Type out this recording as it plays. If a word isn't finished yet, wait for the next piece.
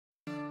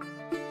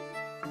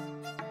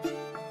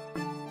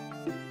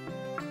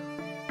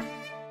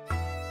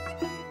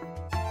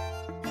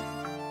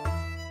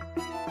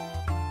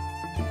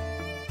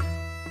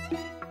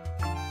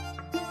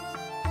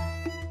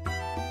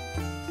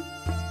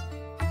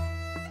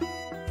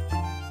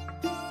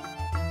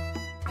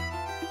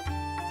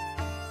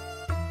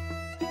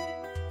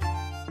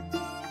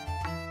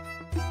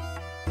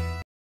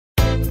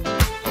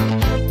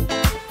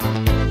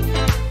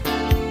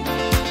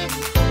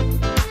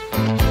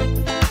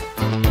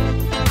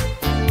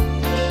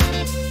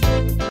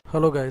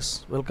Hello guys,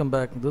 welcome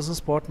back. This is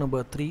part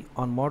number 3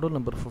 on module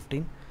number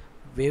 15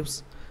 waves.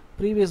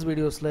 Previous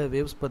videos la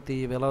waves பத்தி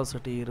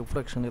velocity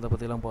reflection இத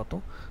பத்திலாம்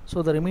பார்த்தோம்.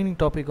 So the remaining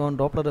topic on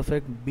Doppler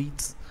effect,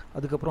 beats,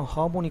 அதுக்கப்புறம்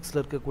harmonicsல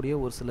இருக்கக்கூடிய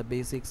ஒரு சில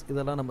basics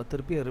இதெல்லாம் நம்ம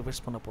திருப்பி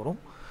ரிவைஸ் பண்ண போறோம்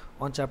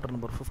on chapter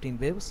number 15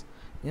 waves.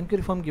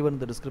 Enquiry form given in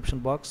the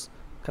description box.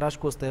 Crash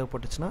course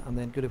தேவைப்பட்டுச்சுனா அந்த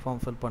enquiry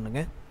form fill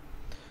பண்ணுங்க.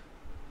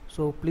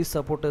 So please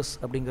support us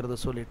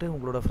அப்படிங்கறத சொல்லிட்டு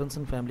உங்களோட friends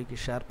and familyக்கு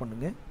ஷேர்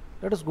பண்ணுங்க.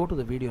 Let us go to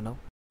the video now.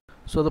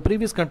 So the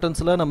previous contents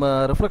la நம்ம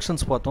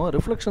reflections பார்த்தோம்.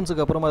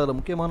 reflectionsக்கு அப்புறமா அதுல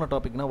முக்கியமான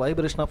டாபிக்னா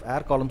vibration of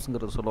air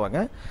columnsங்கிறது சொல்லுவாங்க.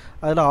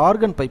 அதுல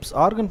organ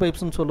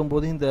pipes னு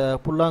சொல்லும்போது இந்த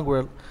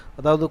புல்லாங்குழல்,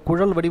 அதாவது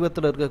குழல்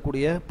வடிவத்தில்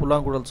இருக்கக்கூடிய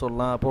புல்லாங்குழல்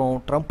சொல்லலாம், அப்புறம்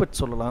trumpet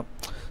சொல்லலாம்.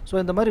 ஸோ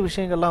இந்த மாதிரி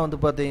விஷயங்கள்லாம் வந்து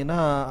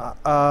பார்த்தீங்கன்னா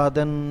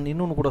தென்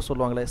இன்னொன்று கூட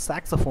சொல்லுவாங்களே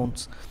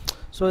saxophones.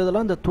 ஸோ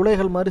இதெல்லாம் இந்த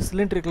துளைகள் மாதிரி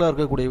சிலிண்ட்ரிக்கலாக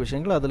இருக்கக்கூடிய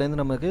விஷயங்கள், அதுலேருந்து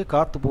நமக்கு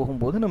காற்று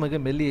போகும்போது நமக்கு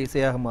மெல்லிய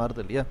இசையாக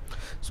மாறுது இல்லையா.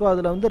 ஸோ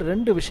அதில் வந்து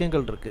ரெண்டு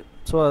விஷயங்கள் இருக்குது.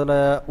 ஸோ அதில்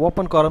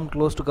ஓப்பன் காலம்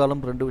க்ளோஸ்டு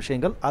காலம் ரெண்டு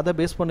விஷயங்கள், அதை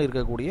பேஸ் பண்ணி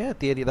இருக்கக்கூடிய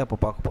தியரி தான் இப்போ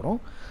பார்க்க போகிறோம்.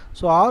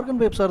 So organ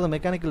pipes R the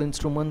mechanical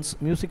instruments,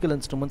 musical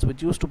instruments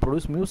which use to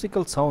produce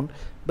musical sound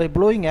by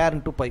blowing air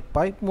into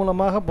pipe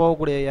மூலமாக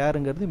போகக்கூடிய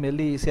ஏருங்கிறது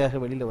மெல்லிய இசையாக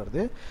வெளியில்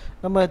வருது.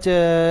 நம்ம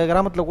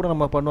கிராமத்தில் கூட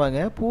நம்ம பண்ணுவாங்க,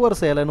 பூவர்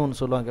சேலைன்னு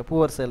ஒன்று சொல்லுவாங்க.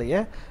 பூவர்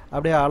சேலையை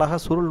அப்படியே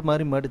அழகாக சுருள்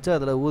மாதிரி மடித்து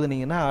அதில்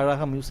ஊதுனீங்கன்னா அழகாக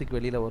மியூசிக்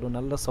வெளியில் வரும்,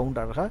 நல்ல சவுண்ட்,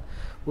 அழகாக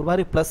ஒரு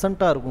மாதிரி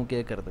ப்ளசண்ட்டாக இருக்கும்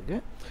கேட்குறதுக்கு.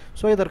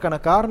 ஸோ இதற்கான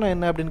காரணம்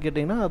என்ன அப்படின்னு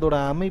கேட்டிங்கன்னா அதோட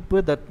அமைப்பு,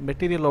 தட்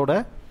மெட்டீரியலோட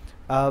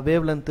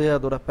வேவ் லென்த்து,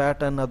 அதோட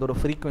பேட்டர்ன், அதோட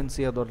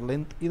ஃப்ரீக்வன்சி, அதோட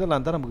லென்த்,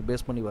 இதெல்லாம் தான் நமக்கு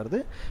பேஸ் பண்ணி வருது.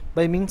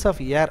 பை மீன்ஸ்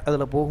ஆஃப் ஏர்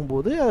அதில்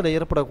போகும்போது அதில்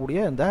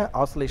ஏற்படக்கூடிய இந்த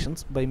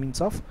oscillations by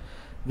means of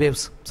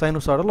waves,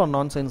 sinusoidal or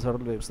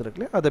non-sinusoidal waves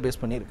இருக்குல்ல, அதை பேஸ்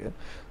பண்ணியிருக்கு.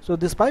 So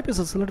this pipe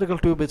is a cylindrical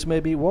tube which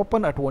may be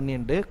open at one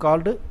end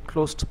called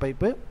closed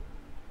pipe.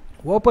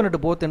 Open at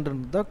both end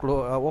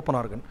இருந்தால் open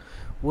organ,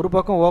 ஒரு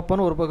பக்கம்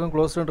open ஒரு பக்கம்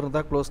closed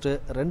இருந்தால் closed,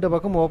 ரெண்டு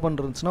பக்கம் ஓப்பன்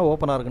இருந்துச்சுன்னா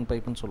ஓப்பன் ஆர்கன்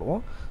பைப்புன்னு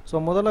சொல்லுவோம்.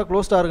 ஸோ முதல்ல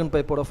க்ளோஸ்ட் ஆர்கன்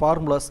பைப்போட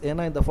ஃபார்முலாஸ்,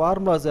 ஏன்னா இந்த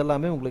ஃபார்முலாஸ்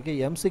எல்லாமே உங்களுக்கு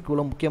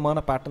எம்சிக்யூவில்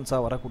முக்கியமான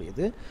பேட்டர்ன்ஸாக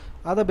வரக்கூடியது,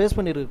 அதை பேஸ்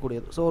பண்ணி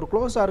இருக்கக்கூடியது. ஸோ ஒரு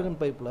க்ளோஸ்ட்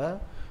ஆர்கன் பைப்பில்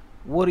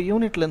ஒரு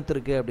யூனிட் லென்த்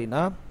இருக்குது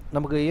அப்படின்னா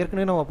நமக்கு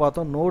ஏற்கனவே நம்ம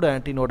பார்த்தோம் நோடு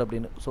ஆன்டி நோடு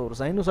அப்படின்னு. ஸோ ஒரு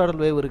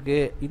சைனுசாய்டல் வேவ்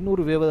இருக்குது,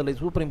 இன்னொரு வேவ் அதில்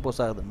சூப்பர்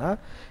இம்போஸ் ஆகுதுன்னா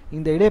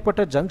இந்த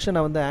இடைப்பட்ட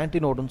ஜங்ஷனை வந்து ஆன்டி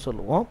நோடுன்னு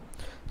சொல்லுவோம்.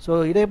 ஸோ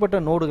இடைப்பட்ட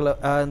நோடுகளை,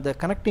 இந்த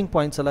கனெக்டிங்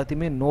பாயிண்ட்ஸ்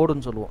எல்லாத்தையுமே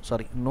நோடுன்னு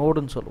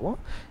சொல்லுவோம்.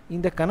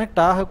 இந்த கனெக்ட்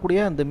ஆகக்கூடிய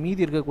அந்த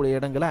மீதி இருக்கக்கூடிய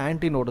இடங்களை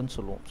ஆன்டி நோடுன்னு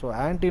சொல்லுவோம். ஸோ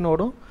ஆன்டி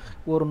நோடும்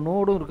ஒரு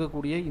நோடும்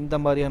இருக்கக்கூடிய இந்த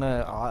மாதிரியான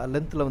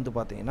லென்த்தில் வந்து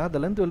பார்த்தீங்கன்னா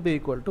the length will be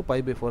equal to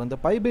π/4. இந்த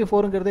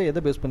π/4ங்கிறத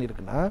எதை பேஸ்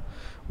பண்ணியிருக்குன்னா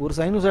ஒரு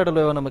சைனுசாய்டல்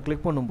வேவை நம்ம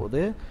கிளிக்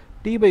பண்ணும்போது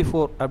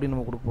t/4 அப்படின்னு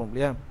நம்ம கொடுப்போம்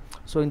இல்லையா.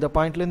 ஸோ இந்த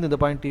பாயிண்ட்லேருந்து இந்த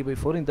பாயிண்ட்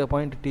t/4, இந்த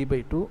பாயிண்ட்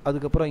t/2,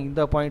 அதுக்கப்புறம்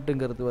இந்த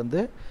பாயிண்ட்டுங்கிறது வந்து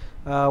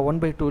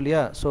 1/2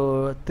 இல்லையா. So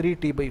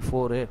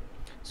 3t/4.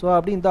 ஸோ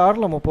அப்படி இந்த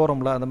ஆர்டர் நம்ம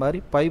போகிறோம்ல, அந்த மாதிரி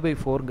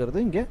π/4ங்கிறது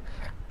இங்கே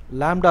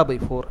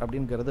λ/4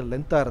 அப்படிங்கிறது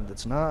லென்த்தாக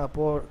இருந்துச்சுன்னா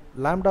அப்போது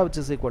λ which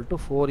is equal to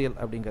 4L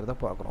அப்படிங்கிறத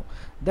பார்க்குறோம்.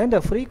 தென்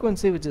the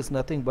frequency which is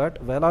nothing but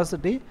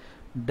velocity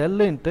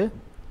del into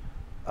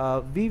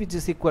v which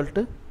is equal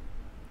to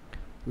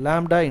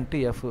lambda into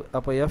f.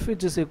 அப்போ f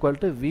which is equal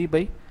to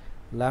v/λ,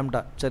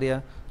 சரியா.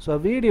 So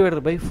v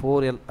divided by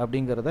 4L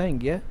அப்படிங்கிறத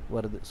இங்கே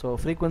வருது. So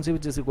frequency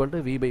which is equal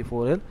to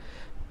v/4L.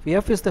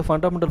 f is the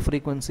fundamental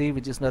frequency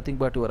which is nothing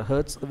but your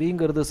hertz. v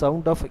ங்கிறது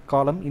sound of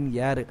column in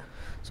air,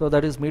 so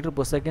that is meter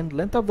per second.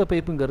 length of the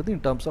pipe ங்கிறது in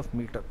terms of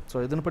meter. so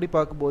இதன்படி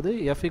பார்க்கும்போது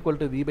f equal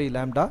to v/λ,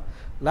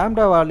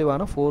 lambda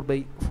வேல்யூவான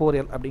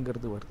 4/4L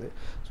அப்படிங்கிறது வருது.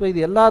 So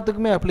இது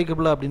எல்லாத்துக்குமே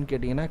applicable அப்படின்னு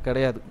கேட்டிங்கன்னா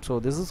கிடையாது.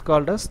 So this is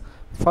called as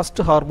first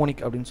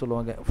harmonic அப்படின்னு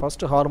சொல்லுவாங்க.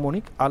 first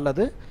harmonic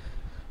அல்லது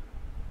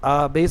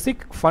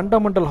பேசிக்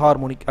ஃபண்டமெண்டல்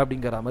ஹார்மோனிக்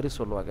அப்படிங்கிற மாதிரி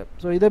சொல்லுவாங்க.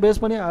 ஸோ இதை பேஸ்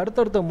பண்ணி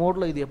அடுத்தடுத்த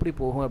மோடில் இது எப்படி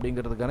போகும்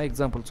அப்படிங்கிறதுக்கான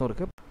எக்ஸாம்பிள்ஸும்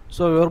இருக்குது.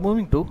 So you are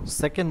moving to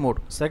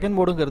second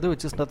மோடுங்கிறது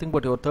which is nothing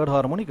but your third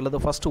harmonic இல்லை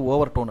ஃபர்ஸ்ட்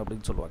ஓவர் டோன்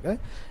அப்படின்னு சொல்லுவாங்க.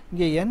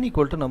 இங்கே n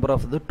equal to number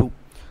of the 2.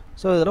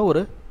 So இதில்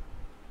ஒரு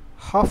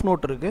ஹாஃப்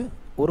நோட் இருக்குது,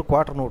 ஒரு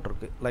குவார்ட்டர் நோட்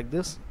இருக்குது. Like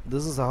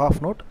this is a half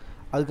note,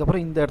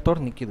 அதுக்கப்புறம் இந்த இடத்தோட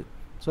நிற்கிது.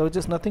 So which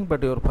is nothing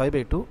but your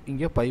π/2,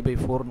 இங்கே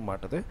π/4ன்னு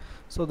மாட்டுது.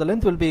 So the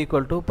length will be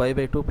equal to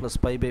π/2 plus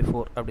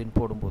π/4 அப்படின்னு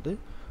போடும்போது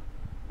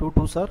 2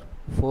 2s are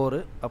 4,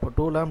 அப்போ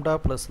 2 lambda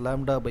plus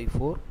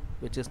lambda/4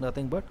 which is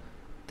nothing but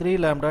 3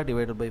 lambda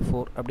divided by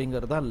 4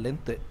 அப்படிங்கிறது தான்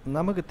லென்த்து.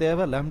 நமக்கு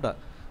தேவை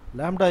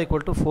lambda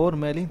equal to 4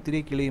 மேலேயும்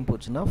 3 கிளியும்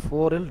போச்சுன்னா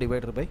 4L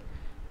divided by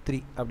 3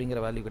 அப்படிங்கிற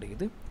வேல்யூ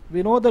கிடைக்குது.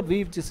 we know that v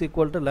which is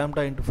equal to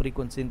lambda into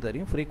frequency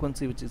தெரியும்,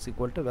 frequency which is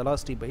equal to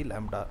velocity by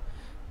lambda,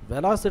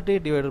 velocity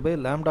divided by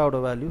lambda ஓட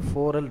value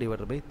 4L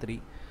divided by 3.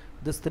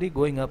 this 3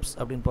 going ups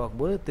அப்படின்னு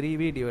பார்க்கும்போது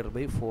 3v divided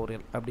by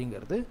 4L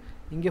அப்படிங்கிறது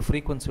இங்கே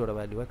frequencyயோட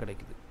வேல்யூவாக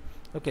கிடைக்குது.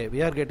 Okay, we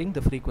are getting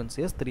the frequency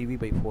as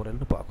 3v/4L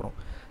பார்க்குறோம்.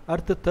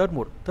 அடுத்து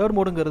third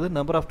மோடுங்கிறது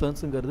number of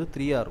டர்ன்ஸுங்கிறது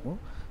 3ஆக இருக்கும்.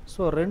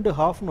 ஸோ ரெண்டு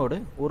ஹாஃப் நோடு,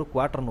 ஒரு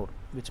குவார்ட்டர் நோடு,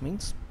 விச்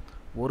மீன்ஸ்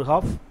ஒரு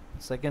half,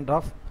 second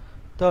half,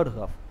 third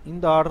half,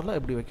 இந்த ஆர்டரில்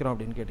எப்படி வைக்கிறோம்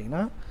அப்படின்னு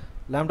கேட்டிங்கன்னா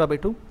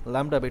λ/2,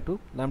 λ/2,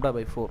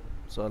 λ/4.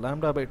 So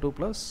λ/2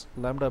 plus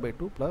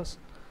λ/2 plus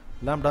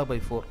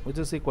λ/4 which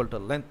is equal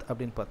to length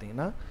அப்படின்னு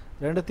பார்த்தீங்கன்னா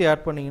ரெண்டுத்தையும்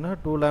ஆட் பண்ணிங்கன்னா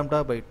 2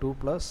 λ/2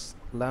 plus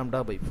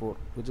λ/4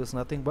 which is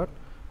nothing but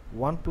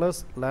 1 plus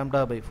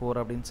lambda by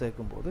 4 அப்படின்னு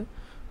சேர்க்கும்போது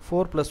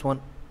 4 plus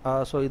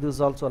 1 so it is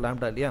also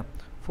lambda இல்லையா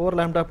 4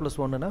 lambda plus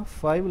 1 னா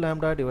 5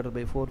 lambda divided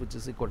by 4 which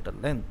is equal to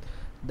length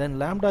then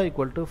lambda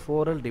equal to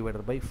 4l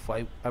divided by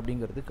 5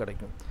 அப்படிங்கிறது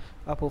கிடைக்கும்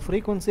அப்போ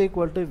frequency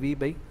equal to v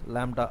by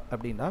lambda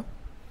அப்படின்னா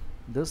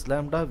this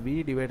lambda v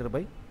divided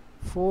by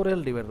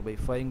 4l divided by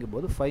 5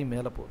 ங்கும்போது 5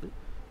 மேல போகுது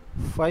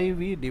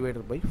 5v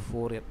divided by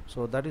 4l so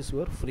that is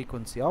your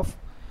frequency of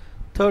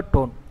third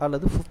tone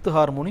அல்லது fifth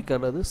harmonic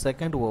அல்லது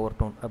second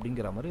overtone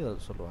அப்படிங்கிற மாதிரி அதை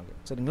சொல்லுவாங்க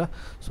சரிங்களா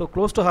so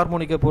close to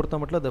harmonic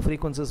பொறுத்த மட்டும் the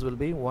frequencies will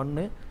be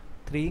 1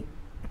 3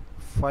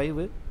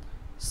 5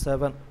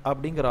 7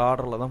 அப்படிங்கிற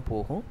ஆர்டர்ல தான்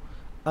போகும்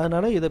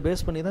அதனால இத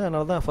பேஸ் பண்ணி தான்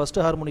அதனால தான் ஃபர்ஸ்ட்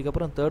ஹார்மோனிக்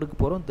அப்புறம் தேர்டுக்கு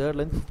போறோம்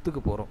தேர்ட்ல இருந்து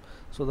ஃபிஃப்த்துக்கு போறோம்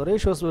so the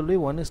ratios will be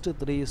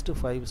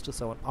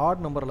 1:3:5:7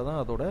 add நம்பர்ல தான்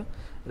அதோட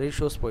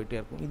ரேஷியோஸ் போயிட்டே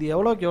இருக்கும் இது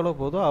எவ்வளவுக்கு எவ்வளவு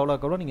போதோ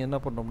அவ்வளவுக்கு நீங்க என்ன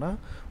பண்ணனும்னா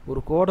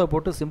ஒரு கோடை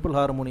போட்டு சிம்பிள்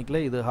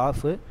ஹார்மோனிக்ல இது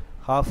half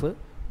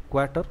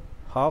quarter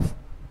half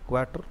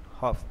quarter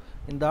half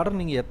இந்த ஆர்டர்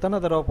நீங்க எத்தனை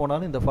தடவை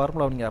போனாலும் இந்த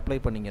ஃபார்முலாவை நீங்க அப்ளை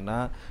பண்ணீங்கன்னா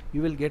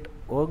you will get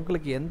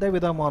உங்களுக்கு எந்த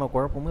விதமான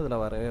குழப்பமும்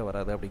இதல வரவே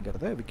வராது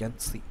அப்படிங்கறதை we can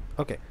see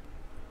okay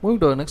moving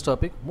to the next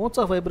topic modes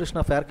of vibration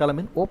of air column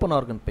in open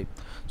organ pipe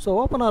so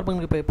open organ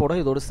pipe ஓட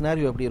இதோட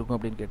scenario எப்படி இருக்கும்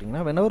அப்படினு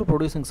கேட்டிங்கனா whenever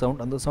producing sound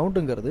அந்த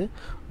சவுண்ட்ங்கிறது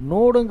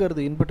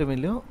நோடுங்கிறது in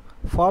betweenலயும்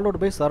followed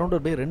by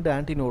surrounded by ரெண்டு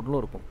anti நோட்லும்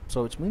இருக்கும்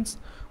so which means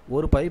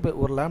ஒரு பைப்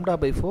ஒரு lambda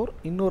by 4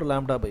 இன்னொரு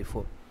lambda by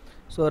 4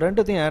 so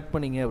ரெண்டுத்தையும் ஆட்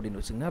பண்ணீங்க அப்படினு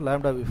வெச்சீங்கன்னா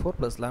lambda by 4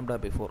 plus lambda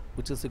by 4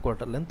 which is equal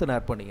to length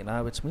add பண்ணீங்கன்னா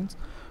which means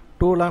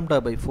 2 lambda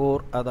by 4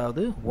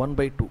 அதாவது 1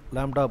 by 2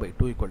 lambda by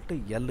 2 equal to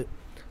L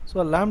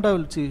so lambda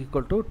will be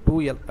equal to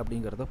 2L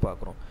அப்படிங்கறத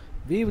பார்க்கறோம்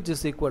V which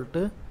is equal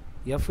to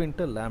F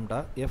into lambda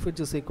F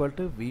which is equal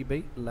to V by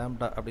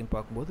lambda அப்படினு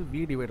பாக்கும்போது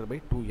V divided by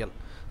 2L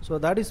so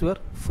that is your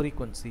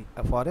frequency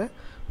for a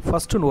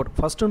first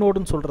node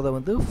னு சொல்றத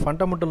வந்து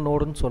fundamental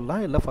node னு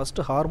சொல்லலாம் இல்ல first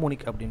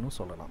harmonic அப்படினு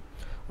சொல்லலாம்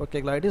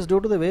ஓகேங்களா it is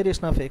due to the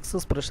variation of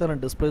excess pressure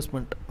and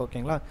displacement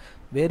ஓகேங்களா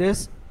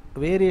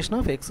variation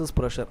of excess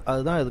pressure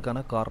அதுதான்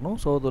இதுக்கான காரணம்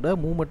so அதோட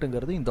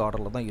மூவ்மெண்ட்ங்கிறது இந்த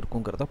ஆர்டர்ல தான்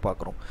இருக்கும்ங்கறத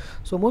பார்க்கறோம்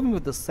so moving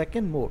with the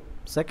second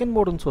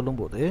mode னு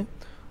சொல்லும்போது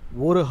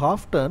ஒரு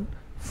half turn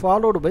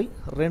followed by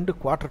ரெண்டு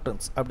quarter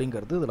turns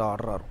அப்படிங்கிறது இதல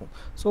ஆர்டரா இருக்கும்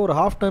so ஒரு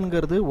half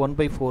turnங்கிறது 1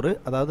 by 4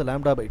 அதாவது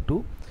lambda by 2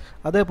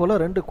 அதே போல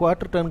ரெண்டு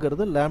quarter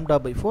turnங்கிறது lambda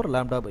by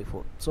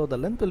 4 so the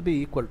length will be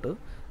equal to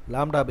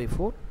lambda by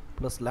 4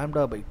 plus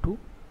lambda by 2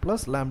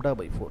 plus lambda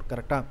by 4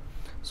 கரெக்ட்டா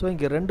so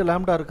இங்க ரெண்டு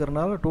lambda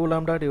இருக்கறனால 2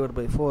 lambda divided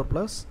by 4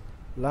 plus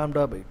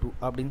lambda by 2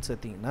 அப்படினு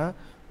செத்தீங்கன்னா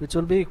which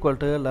will be equal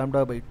to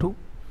lambda by 2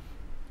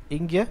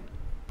 இங்க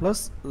plus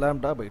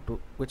lambda by 2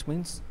 which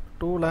means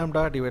 2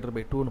 lambda divided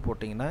by 2 னு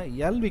போட்டீங்கன்னா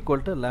L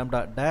equal to lambda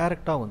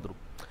டைரக்ட்டா வந்துரும்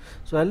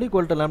so L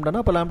equal to lambda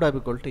னா அப்ப lambda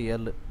equal to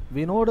L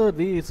we know that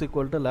V is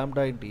equal to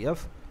lambda into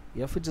F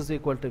which is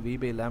equal to V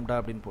by lambda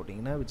அப்படினு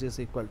போட்டீங்கன்னா which is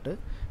equal to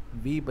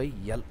V by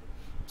L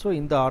so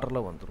இந்த ஆர்டர்ல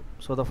வந்துரும்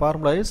so the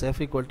formula is F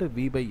equal to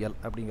V by L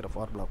அப்படிங்கற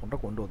formula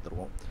கொண்டு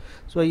வந்துருவோம்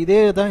so இதே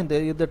தான்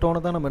இந்த டோனை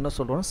தான் நம்ம என்ன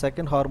சொல்றோம்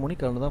செகண்ட்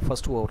ஹார்மோனிக் அல்லது தான்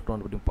ஃபர்ஸ்ட்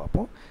ஓவர்டோன் அப்படி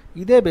பாப்போம்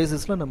இதே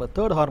பேசிஸ்ல நம்ம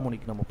தேர்ட்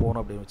ஹார்மோனிக் நம்ம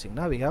போறோம் அப்படி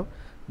வெச்சீங்கன்னா we have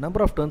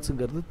number of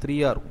turnsங்கிறது 3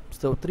 ஆ இருக்கும்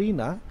so 3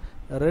 னா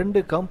ரெண்டு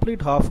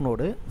complete half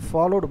node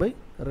followed by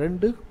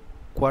ரெண்டு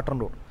quarter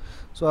node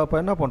so அப்ப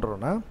என்ன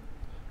பண்றோம்னா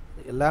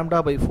lambda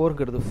by 4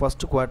 ங்கிறது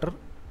first quarter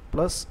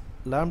plus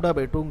lambda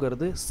by 2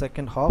 ங்கிறது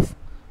second half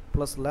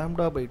plus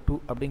lambda by 2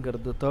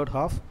 அப்படிங்கிறது third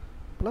half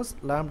plus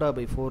lambda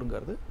by 4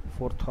 ங்கிறது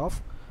fourth half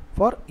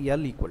for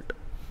L equal to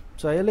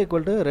so L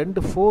equal to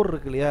ரெண்டு 4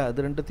 இருக்கு இல்லையா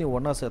அது ரெண்டுத்தையும்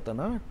ஒண்ணா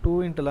சேர்த்தனா 2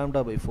 into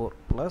lambda by 4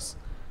 plus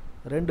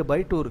ரெண்டு by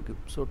 2 இருக்கு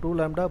so 2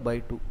 lambda by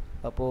 2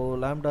 அப்போ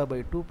lambda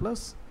by 2 plus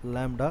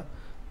lambda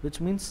which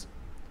means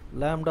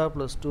lambda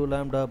plus 2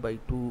 lambda by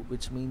 2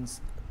 which means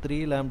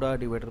 3 lambda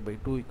divided by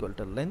 2 equal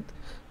to length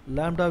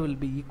lambda will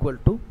be equal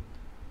to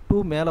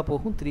 2 மேல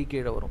போகும் 3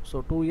 கீழ வரும் so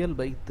 2L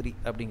by 3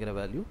 அப்படிங்கற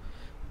value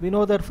we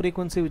know that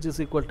frequency which is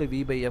equal to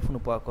V by F னு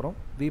பார்க்கறோம்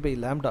V by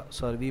lambda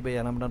V by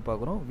lambda னு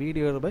பார்க்கறோம் V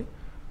divided by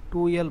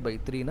 2L by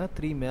 3 னா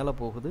 3 மேல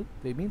போகுது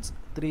which means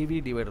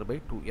 3V divided by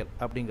 2L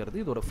அப்படிங்கிறது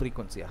இதோட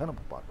frequencyயாக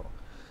நம்ம பார்க்கறோம்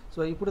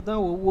so இப்படி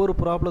தான் ஒவ்வொரு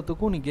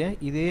ப்ராப்ளத்துக்கும் நீங்க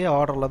இதே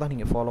ஆர்டர்ல தான்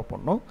நீங்க ஃபாலோ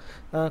பண்ணனும்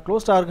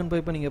க்ளோஸ்ட் ஆர்கன்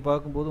பைப்பை நீங்க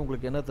பாக்கும்போது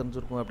உங்களுக்கு என்ன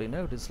தெரிஞ்சிருக்கும் அப்படினா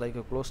it is like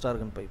a closed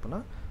organ pipe னா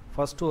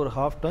first ஒரு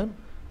half turn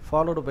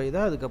followed by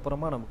that அதுக்கு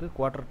அப்புறமா நமக்கு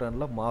quarter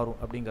turnல மாறும்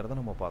அப்படிங்கறத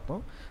நம்ம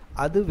பார்த்தோம்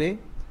அதுவே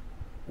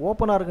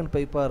ஓபன் ஆர்கன்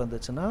பைப்பா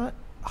இருந்துச்சுனா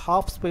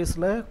half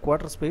spaceல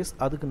quarter space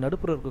அதுக்கு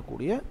நடுப்புற இருக்க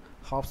கூடிய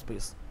half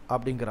space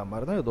அப்படிங்கற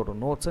மாதிரி தான் இதோட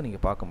நோட்ஸை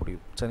நீங்க பார்க்க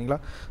முடியும் சரிங்களா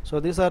so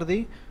these are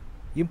the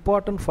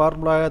important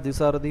formula these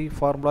are the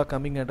formula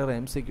coming under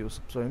MCQs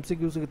so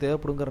MCQs க்கு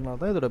தேவைப்படுங்கறனால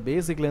தான் இதோட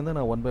பேசிக்ல இருந்து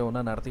நான் 1 by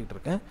 1 நடத்திட்டு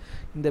இருக்கேன்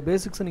இந்த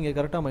பேசிக்ஸ் நீங்க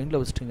கரெக்ட்டா மைண்ட்ல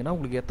வச்சிட்டீங்கன்னா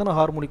உங்களுக்கு எத்தனை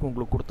ஹார்மோனிக்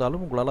உங்களுக்கு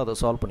கொடுத்தாலும் உங்களால அதை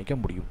சால்வ் பண்ணிக்க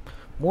முடியும்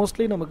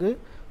மோஸ்ட்லி நமக்கு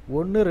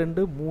 1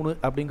 2 3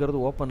 அப்படிங்கிறது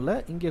ஓபன்ல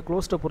இங்க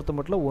க்ளோஸ்ட பொறுத்த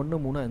மட்டும்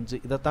 1 3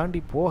 5 இத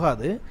தாண்டி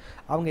போகாது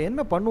அவங்க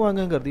என்ன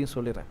பண்ணுவாங்கங்கறதையும்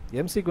சொல்லிறேன்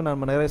MCQ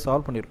நாம நிறைய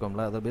சால்வ்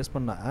பண்ணிருக்கோம்ல அத பேஸ்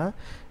பண்ணா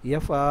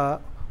F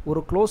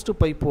ஒரு க்ளோஸ்ட்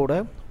பைப்போட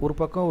ஒரு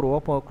பக்கம் ஒரு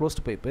ஓபன்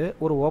க்ளோஸ்ட் பைப்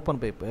ஒரு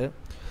ஓபன் பைப்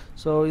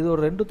so இது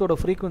ஒரு ரெண்டுத்தோட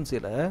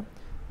frequencyல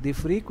the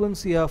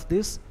frequency of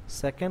this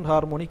second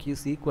harmonic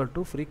is equal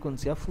to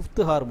frequency of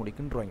fifth harmonic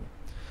ன்றாங்க.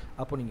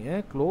 அப்போ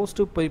நீங்கள்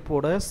க்ளோஸ்டு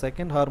பைப்போட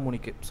செகண்ட்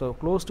ஹார்மோனிக்கு, ஸோ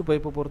க்ளோஸ்டு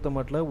பைப்பை பொறுத்த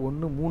மட்டும்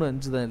 1 3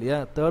 5 தான் இல்லையா,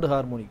 தேர்ட்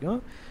ஹார்மோனிக்கும்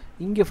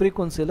இங்கே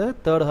ஃப்ரீக்வன்சியில்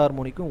தேர்ட்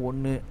ஹார்மோனிக்கும்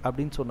 1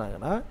 அப்படின்னு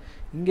சொன்னாங்கன்னா,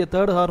 இங்கே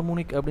தேர்ட்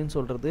ஹார்மோனிக் அப்படின்னு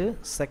சொல்கிறது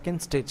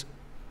செகண்ட் ஸ்டேஜ்.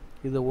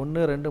 இது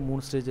 1 2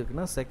 3 ஸ்டேஜ்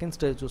இருக்குன்னா செகண்ட்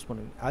ஸ்டேஜ் சூஸ்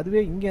பண்ணுவீங்க.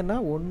 அதுவே இங்கேன்னா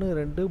 1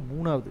 2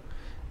 3வது,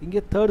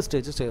 இங்கே தேர்ட்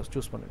ஸ்டேஜ்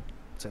சூஸ் பண்ணுவீங்க.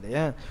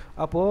 சரியா?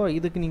 அப்போது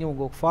இதுக்கு நீங்கள்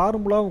உங்கள்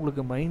ஃபார்முலா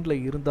உங்களுக்கு மைண்டில்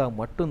இருந்தால்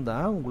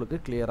மட்டும்தான் உங்களுக்கு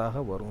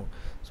கிளியராக வரும்.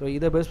 ஸோ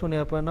இதை பேஸ் பண்ணி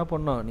அப்போ என்ன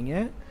பண்ணோம்,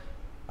 நீங்கள்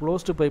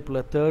க்ளோஸ்டு பைப்பில்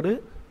தேர்டு,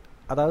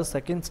 அதாவது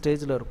செகண்ட்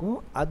ஸ்டேஜில் இருக்கும்,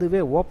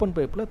 அதுவே ஓப்பன்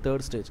பைப்பில்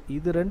தேர்ட் ஸ்டேஜ்.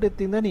 இது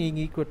ரெண்டுத்தையும் தான்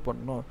நீங்கள் ஈக்குவேட்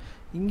பண்ணணும்.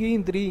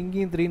 இங்கேயும் 3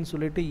 இங்கேயும் 3ன்னு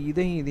சொல்லிட்டு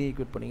இதையும்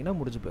ஈக்குவேட் பண்ணிங்கன்னா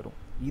முடிஞ்சு போயிடும்.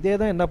 இதே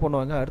தான் என்ன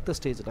பண்ணுவாங்க அடுத்த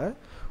ஸ்டேஜில்,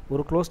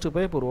 ஒரு க்ளோஸ்டு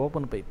பைப் ஒரு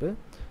open pipe,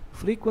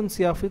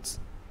 frequency of it's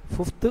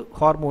fifth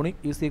harmonic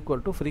is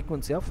equal to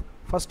frequency of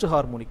first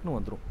ஹார்மோனிக்னு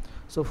வந்துடும்.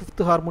 So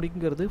fifth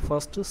ஹார்மோனிக்ங்கிறது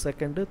first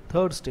second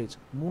third stage,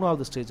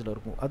 3வது ஸ்டேஜில்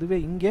இருக்கும். அதுவே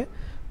இங்கே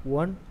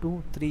 1 2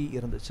 3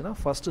 இருந்துச்சுன்னா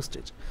ஃபஸ்ட்டு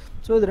ஸ்டேஜ்.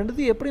 ஸோ இது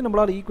ரெண்டுத்தையும் எப்படி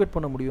நம்மளால் ஈக்குவேட்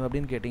பண்ண முடியும்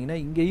அப்படின்னு கேட்டிங்கன்னா,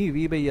 இங்கேயும்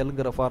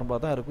V/Lங்கிற ஃபார்முலா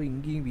தான் இருக்கும்,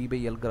 இங்கேயும்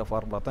V/Lங்கிற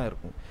ஃபார்முலா தான்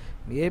இருக்கும்.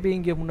 மேபி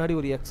இங்கே முன்னாடி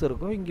ஒரு எக்ஸ்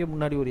இருக்கும், இங்கே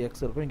முன்னாடி ஒரு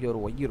எக்ஸ் இருக்கும், இங்கே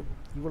ஒரு ஒய் இருக்கும்.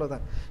 இவ்வளோ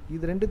தான்.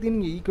 இது ரெண்டுத்தையும்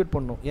நீங்கள் ஈக்குவேட்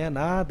பண்ணணும்.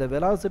 ஏன்னா the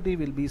velocity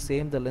will be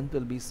same, the length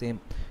will be same.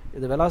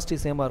 இது வெலாசிட்டி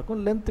சேமாக இருக்கும்,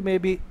 லென்த்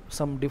மேபி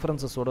சம்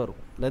டிஃப்ரென்சஸோடு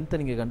இருக்கும். லென்த்தை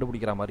நீங்கள்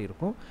கண்டுபிடிக்கிற மாதிரி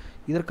இருக்கும்.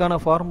 இதற்கான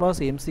ஃபார்முலாஸ்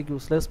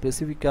எம்சிக்யூஸில்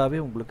ஸ்பெசிஃபிக்காகவே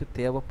உங்களுக்கு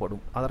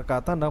தேவைப்படும்.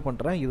 அதற்காகத்தான் என்ன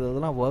பண்ணுறேன்,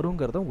 இதெல்லாம்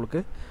வருங்கிறத உங்களுக்கு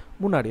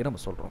முன்னாடியே நம்ம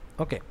சொல்கிறோம்.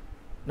 Okay,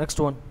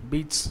 next one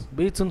beads.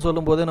 பீட்ஸ்ன்னு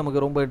சொல்லும்போதே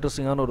நமக்கு ரொம்ப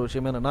இன்ட்ரெஸ்டிங்கான ஒரு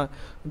விஷயம் என்னென்னா,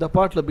 இந்த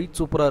பாட்டில் பீட்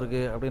சூப்பராக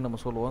இருக்குது அப்படின்னு நம்ம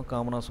சொல்லுவோம்,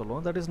 காமனாக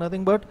சொல்லுவோம். தட் இஸ்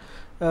நத்திங் பட்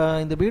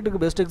இந்த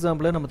பீட்டுக்கு பெஸ்ட்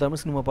எக்ஸாம்பிளே நம்ம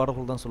தமிழ் சினிமா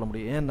பாடல்கள் தான் சொல்ல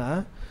முடியும். ஏன்னா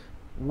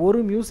ஒரு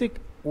மியூசிக்,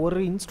 ஒரு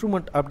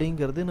இன்ஸ்ட்ருமெண்ட்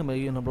அப்படிங்கிறது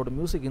நம்மளோட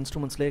மியூசிக்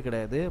இன்ஸ்ட்ருமெண்ட்ஸ்லேயே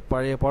கிடையாது,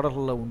 பழைய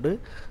பாடல்களில் உண்டு.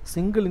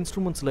 சிங்கிள்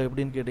இன்ஸ்ட்ருமெண்ட்ஸில்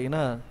எப்படின்னு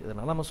கேட்டிங்கன்னா,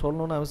 இதனால் நம்ம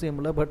சொல்லணும்னு அவசியம்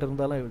இல்லை, பட்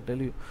இருந்தாலும் ஐ வில்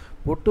டெல் யூ.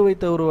 பொட்டு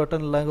வைத்த ஒரு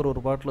வட்டன் இல்லைங்கிற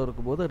ஒரு பாட்டில்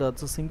இருக்கும்போது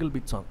அது சிங்கிள்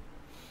பீட் சாங்.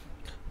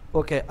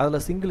 ஓகே,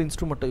 அதில் சிங்கிள்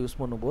இன்ஸ்ட்ருமெண்ட்டை யூஸ்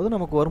பண்ணும்போது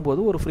நமக்கு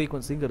வரும்போது ஒரு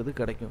ஃப்ரீக்வன்சிங்கிறது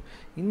கிடைக்கும்.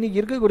 இன்றைக்கி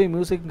இருக்கக்கூடிய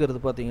மியூசிக்ங்கிறது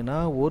பார்த்திங்கன்னா,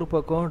 ஒரு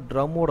பக்கம்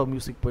ட்ரம்மோட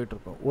மியூசிக்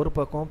போயிட்டுருக்கும், ஒரு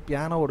பக்கம்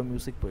பியானோட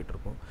மியூசிக்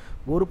போயிட்டுருக்கும்,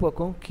 ஒரு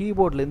பக்கம்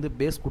கீபோர்ட்லேருந்து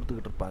பேஸ்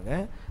கொடுத்துக்கிட்டு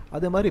இருப்பாங்க.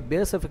 அதே மாதிரி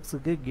பேஸ்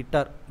எஃபெக்ட்ஸுக்கு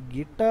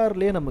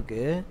கிட்டார்லேயே நமக்கு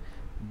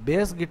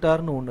பேஸ்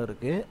கிட்டார்னு ஒன்று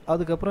இருக்குது,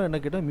 அதுக்கப்புறம் என்ன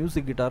கேட்டால்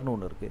மியூசிக் கிட்டார்னு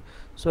ஒன்று இருக்குது.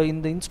 ஸோ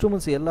இந்த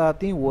இன்ஸ்ட்ருமெண்ட்ஸ்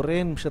எல்லாத்தையும் ஒரே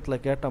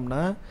நிமிஷத்தில்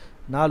கேட்டோம்னா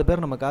 4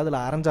 பேர் நம்ம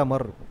காதில் அரைஞ்சா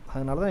மாதிரி இருக்கும்.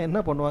 அதனால தான் என்ன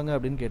பண்ணுவாங்க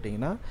அப்படின்னு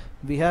கேட்டிங்கன்னா,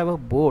 we have a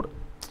board.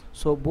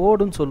 So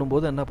போர்டுன்னு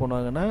சொல்லும்போது என்ன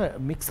பண்ணுவாங்கன்னா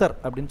மிக்சர்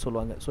அப்படின்னு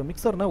சொல்லுவாங்க. ஸோ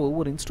மிக்சர்னால்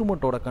ஒவ்வொரு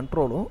இன்ஸ்ட்ருமெண்ட்டோட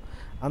கண்ட்ரோலும்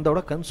அதோட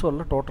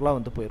கன்சோலில் டோட்டலாக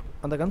வந்து போயிருக்கும்.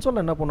 அந்த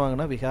கன்சோலில் என்ன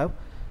பண்ணுவாங்கன்னா வி ஹாவ்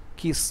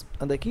கீஸ்.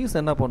 அந்த கீஸ்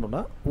என்ன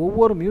பண்ணுன்னா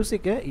ஒவ்வொரு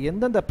மியூசிக்கை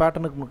எந்தெந்த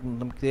பேட்டர்னுக்கு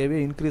நமக்கு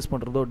தேவையோ இன்க்ரீஸ்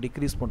பண்ணுறதோ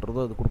டிக்ரீஸ்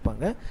பண்ணுறதோ அது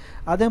கொடுப்பாங்க.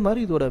 அதே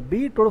மாதிரி இதோட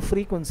பீட்டோட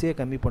ஃப்ரீக்வன்சியை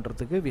கம்மி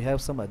பண்ணுறதுக்கு வி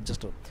ஹேவ் சம்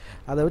அட்ஜஸ்டர்.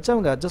 அதை வச்சு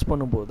அவங்க அட்ஜஸ்ட்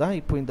பண்ணும்போது தான்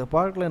இப்போ இந்த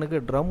பாட்டில் எனக்கு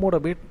ட்ரம்மோட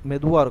பீட்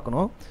மெதுவாக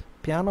இருக்கணும்,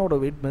 பியானோட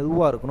வெயிட்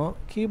மெதுவாக இருக்கணும்,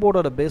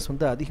 கீபோர்டோட பேஸ்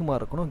வந்து அதிகமாக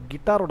இருக்கணும்,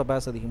 கிட்டாரோட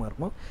பேஸ் அதிகமாக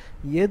இருக்கணும்.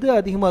 எது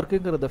அதிகமாக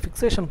இருக்குங்கிறத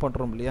ஃபிக்ஸேஷன்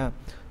பண்ணுறோம் இல்லையா,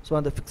 ஸோ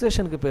அந்த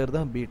ஃபிக்ஸேஷனுக்கு பேர்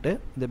தான் பீட்டு.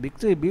 இந்த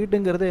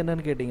பீட்டுங்கிறது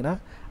என்னென்னு கேட்டிங்கன்னா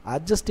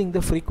adjusting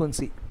the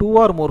frequency. 2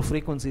 or more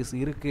frequencies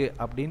இருக்குது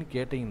அப்படின்னு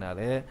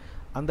கேட்டிங்கனாலே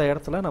அந்த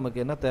இடத்துல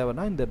நமக்கு என்ன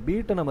தேவைன்னா இந்த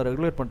பீட்டை நம்ம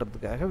ரெகுலேட்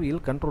பண்ணுறதுக்காக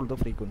will control the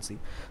frequency.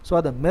 So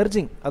அதை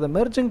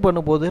மெர்ஜிங்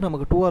பண்ணும்போது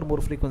நமக்கு 2 or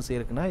more ஃப்ரீக்வன்சி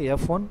இருக்குன்னா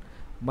F1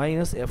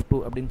 மைனஸ் F2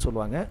 அப்படின்னு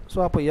சொல்லுவாங்க. ஸோ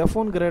அப்போ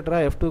F1 கிரேட்டரா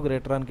F2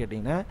 கிரேட்டரான்னு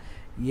கேட்டிங்கன்னா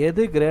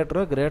எது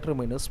greater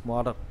minus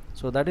smaller.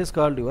 So that is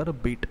called your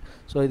beat.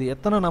 So இது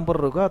எத்தனை நம்பர்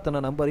இருக்கோ அத்தனை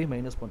நம்பரையும்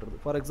மைனஸ் பண்ணுறது.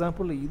 ஃபார்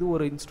எக்ஸாம்பிள் இது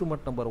ஒரு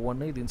இன்ஸ்ட்ருமெண்ட் நம்பர்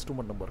 1, இது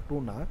இன்ஸ்ட்ருமெண்ட் நம்பர்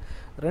 2னா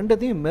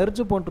ரெண்டுத்தையும்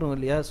மெர்ஜ் பண்ணுறோம்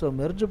இல்லையா. ஸோ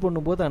மெர்ஜ்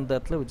பண்ணும்போது அந்த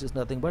இடத்துல which is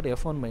nothing but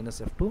F1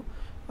 minus F2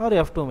 R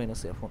F2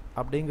 minus F1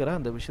 அப்படிங்கிற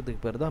அந்த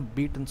விஷயத்துக்கு பேர் தான்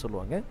பீட்டுன்னு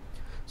சொல்லுவாங்க.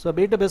 ஸோ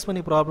பீட்டை பேஸ்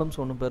பண்ணி ப்ராப்ளம்ஸ்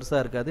ஒன்றும்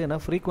பெருசாக இருக்காது. ஏன்னா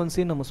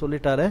ஃப்ரீக்வன்சின்னு நம்ம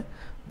சொல்லிட்டாலே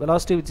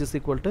velocity which is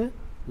equal to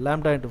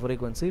lambda into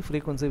frequency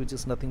which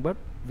is nothing but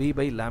v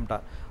by lambda.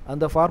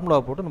 அந்த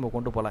ஃபார்முலாவை போட்டு நம்ம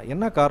கொண்டு போகலாம்.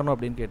 என்ன காரணம்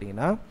அப்படின்னு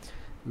கேட்டிங்கன்னா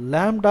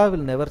lambda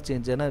will never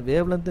change. ஏன்னா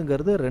வேவ்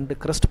லென்த்துங்கிறது 2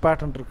 crest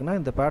பேட்டர்ன் இருக்குன்னா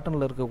இந்த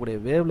பேட்டர்னில் இருக்கக்கூடிய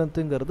வேவ்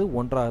லென்த்துங்கிறது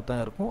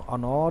ஒன்றாகத்தான் இருக்கும்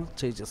on all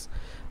changes.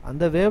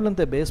 அந்த வேவ்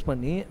லென்த்தை பேஸ்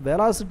பண்ணி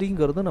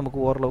வெலாசிட்டிங்கிறது நமக்கு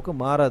ஓரளவுக்கு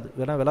மாறாது.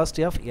 வேணா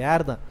வெலாசிட்டி ஆஃப்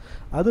ஏர் தான்,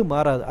 அது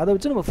மாறாது. அதை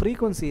வச்சு நம்ம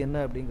ஃப்ரீக்வன்சி என்ன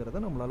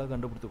அப்படிங்கிறத நம்மளால்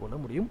கண்டுபிடித்து கொள்ள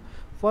முடியும்.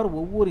 ஃபார்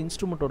ஒவ்வொரு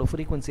இன்ஸ்ட்ருமெண்ட்டோட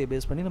ஃப்ரீக்வன்சியை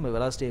பேஸ் பண்ணி நம்ம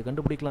வெலாசிட்டியை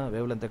கண்டுபிடிக்கலாம்,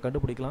 வேவ் லென்த்தை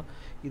கண்டுபிடிக்கலாம்.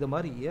 இது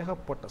மாதிரி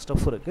ஏகப்பட்ட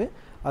ஸ்டஃப் இருக்குது.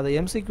 அதை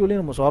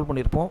எம்சிக்யூலேயும் நம்ம சால்வ்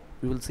பண்ணியிருப்போம்.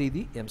 we will see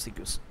the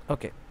MCQs.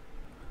 okay,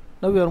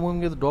 now we are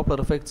moving with Doppler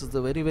effects. It's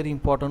a very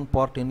important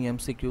part in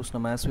MCQs.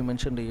 as we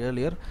mentioned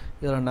earlier,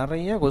 இதில்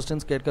நிறைய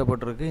கொஸ்டின்ஸ்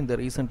கேட்கப்பட்டிருக்கு, இந்த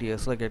ரீசெண்ட்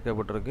இயர்ஸில்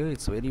கேட்கப்பட்டிருக்கு.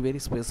 It's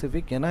very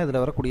specific. ஏன்னா இதில்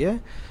வரக்கூடிய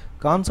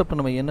கான்செப்ட்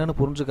நம்ம என்னென்னு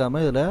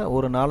புரிஞ்சுக்காமல் இதில்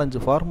ஒரு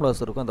 4-5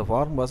 ஃபார்முலாஸ் இருக்கும். அந்த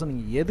ஃபார்முலாஸை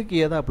நீங்கள் எதுக்கு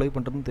எதை அப்ளை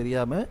பண்ணுறதுன்னு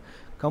தெரியாமல்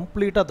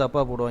கம்ப்ளீட்டாக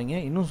தப்பாக போடுவாங்க.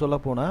 இன்னும்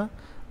சொல்லப்போனால்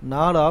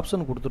 4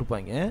 ஆப்ஷன்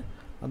கொடுத்துருப்பாங்க.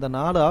 அந்த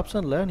 4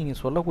 ஆப்ஷனில் நீங்கள்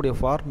சொல்லக்கூடிய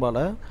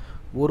ஃபார்முலாவில்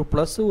ஒரு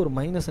ப்ளஸ்ஸு ஒரு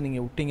மைனஸை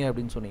நீங்கள் விட்டீங்க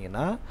அப்படின்னு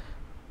சொன்னீங்கன்னா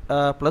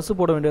ப்ளஸ்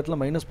போட வேண்டிய இடத்துல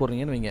மைனஸ்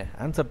போடுறீங்கன்னு வைங்க,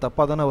 ஆன்சர்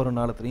தப்பாக தானே வரும்.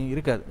 4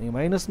 இருக்காது. நீங்கள்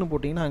மைனஸ்னு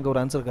போட்டிங்கன்னா அங்கே ஒரு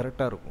ஆன்சர்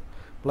கரெக்டாக இருக்கும்.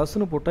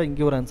 ப்ளஸ்னு போட்டால்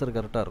இங்கே ஒரு ஆன்சர்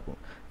கரெக்டாக இருக்கும்.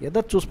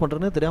 எதை சூஸ்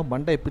பண்ணுறதுன்னு தெரியாமல்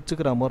மண்டை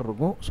பிச்சுக்கிற மாதிரி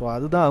இருக்கும். ஸோ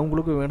அதுதான்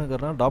அவங்களுக்கு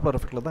வேணுங்கிறனா டாப்ளர்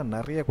எஃபெக்ட்டில் தான்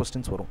நிறைய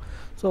கொஸ்டின்ஸ் வரும்.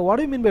 So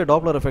what you mean by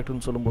Doppler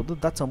எஃபெக்ட்னு சொல்லும்போது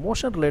that's a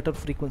motion related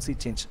frequency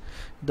change.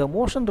 இந்த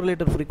மோஷன்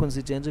ரிலேட்டட்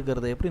ஃப்ரீக்வன்சி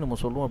சேஞ்சுங்கிறத எப்படி நம்ம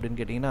சொல்லுவோம் அப்படின்னு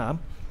கேட்டிங்கன்னா,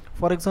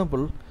 ஃபார்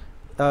எக்ஸாம்பிள்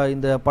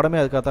இந்த படமே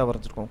அதுக்காக தான்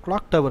வரைஞ்சிருக்கோம்.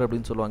 கிளாக் டவர்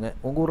அப்படின்னு சொல்லுவாங்க.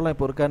 உங்கள் ஊரில்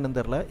இப்போ இருக்கான்னு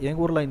தெரில,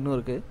 எங்கள் ஊரில் இன்னும்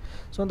இருக்குது.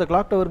 ஸோ அந்த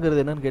கிளாக்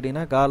டவருங்கிறது என்னென்னு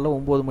கேட்டிங்கன்னா, காலைல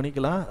 9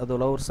 மணிக்கெலாம்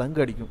அதில் ஒரு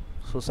சங்கு அடிக்கும்.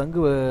 ஸோ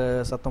சங்கு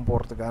சத்தம்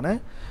போடுறதுக்கான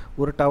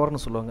ஒரு டவர்னு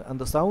சொல்லுவாங்க.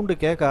 அந்த சவுண்டு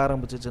கேட்க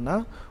ஆரம்பிச்சிச்சுன்னா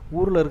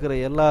ஊரில் இருக்கிற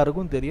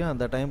எல்லாருக்கும் தெரியும்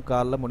அந்த டைம்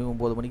காலைல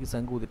 9 மணிக்கு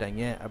சங்கு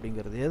ஊதிட்டாங்க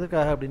அப்படிங்கிறது.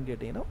 எதுக்காக அப்படின்னு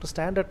கேட்டிங்கன்னா, ஒரு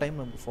ஸ்டாண்டர்ட் டைம்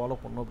நமக்கு ஃபாலோ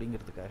பண்ணணும்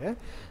அப்படிங்கிறதுக்காக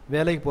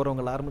வேலைக்கு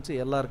போகிறவங்கள ஆரம்பித்து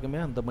எல்லாருக்குமே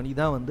அந்த மணி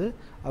தான் வந்து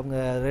அவங்க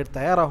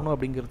தயாராகணும்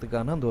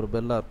அப்படிங்கிறதுக்கான அந்த ஒரு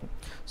பெல்லாக இருக்கும்.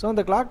 ஸோ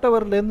அந்த கிளாக்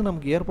டவர்லேருந்து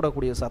நமக்கு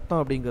ஏற்படக்கூடிய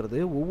சத்தம் அப்படிங்கிறது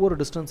ஒவ்வொரு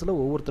டிஸ்டன்ஸில்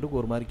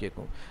ஒவ்வொருத்தருக்கும் ஒரு மாதிரி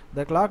கேட்கும்.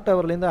 இந்த கிளாக்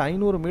டவர்லேருந்து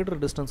 500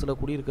 மீட்டர் டிஸ்டன்ஸில்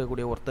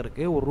குடியிருக்கக்கூடிய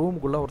ஒருத்தருக்கு, ஒரு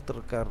ரூமுக்குள்ளே ஒருத்தர்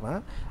இருக்காருன்னா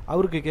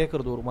அவருக்கு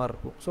கேட்குறது ஒரு மாதிரி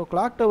இருக்கும். ஸோ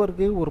கிளாக்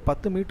டவருக்கு ஒரு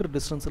 10 மீட்டர்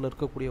டிஸ்டன்ஸில்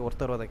இருக்கக்கூடிய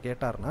ஒருத்தர் அதை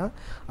கேட்டார்னா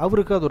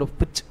அவருக்கு அதோட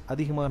பிச்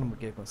அதிகமாக நம்ம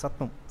கேட்கும்.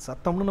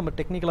 சத்தம்னு நம்ம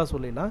டெக்னிக்கலாக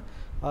சொல்லலாம்,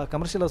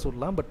 கமர்ஷியலாக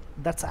சொல்லலாம். But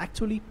that's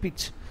actually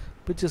pitch.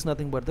 Pitch is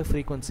nothing but the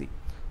frequency.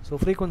 So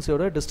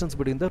ஃப்ரீக்வன்சியோட distance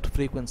between the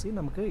frequency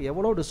நமக்கு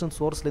எவ்வளோ டிஸ்டன்ஸ்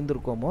சோர்ஸ்லேருந்து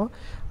இருக்கோமோ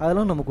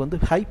அதெல்லாம் நமக்கு வந்து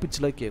ஹை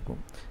பிச்சில்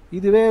கேட்கும்.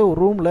 இதுவே ஒரு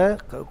ரூமில்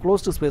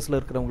க்ளோஸ்டு ஸ்பேஸில்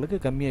இருக்கிறவங்களுக்கு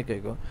கம்மியாக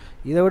கேட்கும்.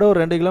 இதை விட ஒரு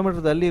 2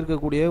 கிலோமீட்டர் தள்ளி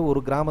இருக்கக்கூடிய ஒரு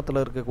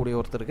கிராமத்தில் இருக்கக்கூடிய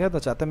ஒருத்தருக்கு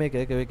அந்த சத்தமே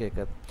கேட்கவே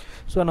கேட்காது.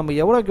 ஸோ நம்ம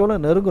எவ்வளோக்கு எவ்வளோ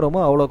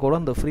நெருங்குறோமோ அவ்வளோக்கு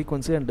எவ்வளோ அந்த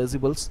ஃப்ரீக்வன்சி அண்ட்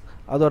டெசிபிள்ஸ்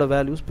அதோட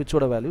வேல்யூஸ்,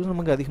 பிச்சோட வேல்யூஸ்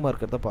நமக்கு அதிகமாக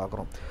இருக்கிறத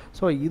பார்க்குறோம்.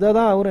 ஸோ இதை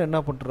தான் அவர்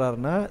என்ன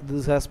பண்ணுறாருன்னா,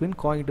 this has been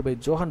coined by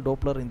Johann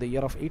Doppler இந்த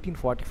year of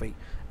 1845,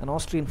 an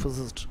Austrian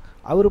physicist.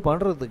 அவர்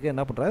பண்ணுறதுக்கு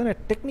என்ன பண்ணுறாரு,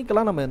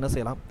 டெக்னிக்கலாக நம்ம என்ன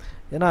செய்யலாம்.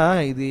 ஏன்னா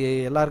இது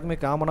எல்லாருக்குமே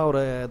காமனாக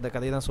ஒரு இந்த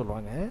கதையை தான்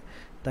சொல்லுவாங்க.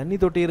 தண்ணி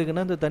தொட்டி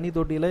இருக்குன்னா இந்த தண்ணி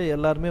தொட்டியில்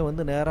எல்லாருமே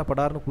வந்து நேராக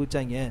படார்னு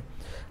குதிச்சாங்க.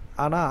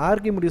 ஆனால்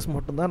ஆர்கிமிடிஸ்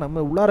மட்டும்தான்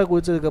நம்ம உள்ளார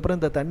குதிச்சதுக்கப்புறம்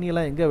இந்த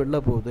தண்ணியெல்லாம் எங்கே வெளில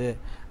போகுது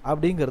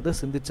அப்படிங்கிறத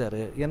சிந்திச்சார்.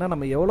 ஏன்னா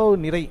நம்ம எவ்வளோ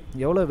நிறை,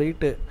 எவ்வளோ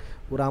வெயிட்டு,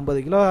 ஒரு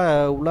 50 கிலோ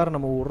உள்ளார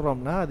நம்ம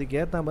விட்றோம்னா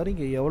அதுக்கேற்ற மாதிரி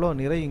இங்கே எவ்வளோ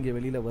நிறை இங்கே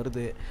வெளியில்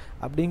வருது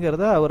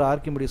அப்படிங்கிறத அவர்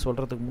ஆர்கிமிடிஸ்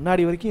சொல்கிறதுக்கு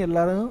முன்னாடி வரைக்கும்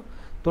எல்லோரும்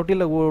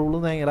தொட்டியில்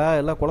விழுந்தாங்களா,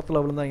 எல்லாம்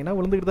குளத்தில் விழுந்தாங்கன்னா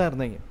விழுந்துக்கிட்டு தான்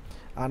இருந்தாங்க.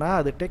 ஆனால்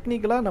அது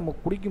டெக்னிக்கலாக நம்ம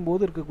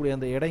குடிக்கும்போது இருக்கக்கூடிய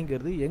அந்த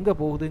இடைங்கிறது எங்கே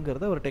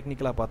போகுதுங்கிறத ஒரு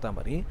டெக்னிக்கலாக பார்த்தா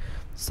மாதிரி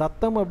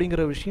சத்தம்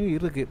அப்படிங்கிற விஷயம்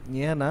இருக்குது.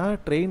 ஏன்னா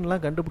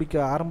ட்ரெயின்லாம் கண்டுபிடிக்க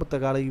ஆரம்பத்த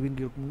காலம்,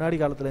 இவங்க முன்னாடி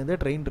காலத்துலேருந்தே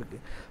ட்ரெயின்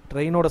இருக்குது.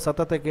 ட்ரெயினோட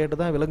சத்தத்தை கேட்டு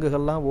தான்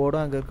விலங்குகள்லாம்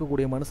ஓடும். அங்கே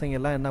இருக்கக்கூடிய மனுஷங்க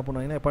எல்லாம் என்ன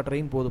பண்ணுவாங்கன்னா, எப்போ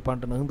ட்ரெயின்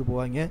போகுதுப்பான்ட்டு நகர்ந்து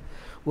போவாங்க.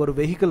 ஒரு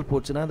வெஹிக்கிள்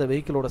போச்சுன்னா அந்த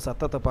வெஹிக்கிளோட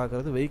சத்தத்தை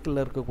பார்க்குறது,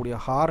 வெஹிக்கிளில் இருக்கக்கூடிய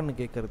ஹார்னு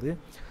கேட்குறது.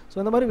 ஸோ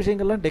இந்த மாதிரி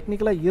விஷயங்கள்லாம்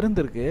டெக்னிக்கலாக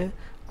இருந்திருக்கு.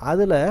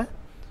 அதில்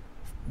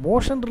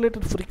மோஷன்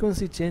ரிலேட்டட்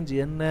ஃப்ரீக்வன்சி சேஞ்ச்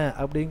என்ன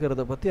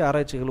அப்படிங்கிறத பற்றி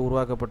ஆராய்ச்சிகள்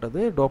உருவாக்கப்பட்டது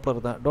டோப்ளர்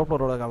தான்.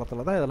 டோப்ளரோட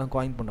காலத்தில் தான் இதெல்லாம்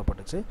காயின்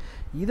பண்ணப்பட்டுச்சு.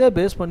 இதை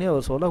பேஸ் பண்ணி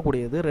அவர்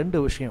சொல்லக்கூடியது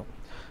 2 விஷயம்,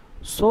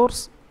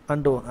 source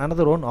and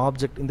another one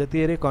object. இந்த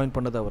தியரியை காயின்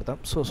பண்ணது அவர்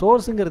தான். ஸோ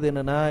சோர்ஸுங்கிறது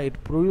என்னென்னா, it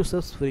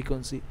produces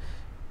frequency.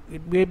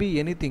 It may be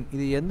anything.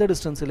 இது எந்த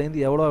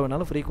டிஸ்டன்ஸ்லேருந்து எவ்வளோ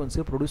வேணாலும்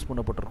ஃப்ரீக்வன்சியை ப்ரொடியூஸ்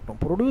பண்ணப்பட்டிருக்கோம்.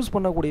 ப்ரொடியூஸ்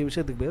பண்ணக்கூடிய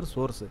விஷயத்துக்கு பேர்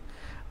சோர்ஸு.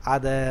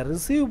 அதை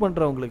ரிசீவ்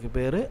பண்ணுறவங்களுக்கு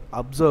பேர்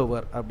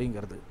அப்சர்வர்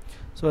அப்படிங்கிறது.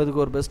 ஸோ அதுக்கு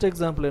ஒரு பெஸ்ட்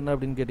எக்ஸாம்பிள் என்ன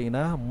அப்படின்னு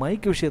கேட்டிங்கன்னா,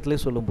 மைக்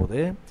விஷயத்துலேயே சொல்லும்போது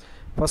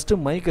ஃபஸ்ட்டு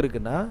மைக்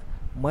இருக்குன்னா,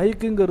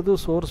 மைக்குங்கிறது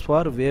சோர்ஸ்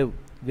ஃபார்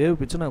வேவ்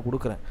பிச்சு நான்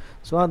கொடுக்குறேன்.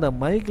 ஸோ அந்த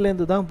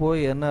மைக்லேருந்து தான்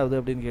போய் என்ன ஆகுது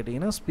அப்படின்னு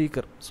கேட்டிங்கன்னா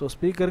ஸ்பீக்கர். ஸோ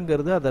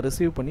ஸ்பீக்கருங்கிறது அதை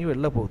ரிசீவ் பண்ணி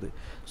வெளில போகுது.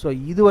 ஸோ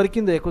இது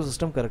வரைக்கும் இந்த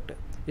எக்கோசிஸ்டம் கரெக்டு.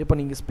 இப்போ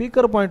நீங்கள்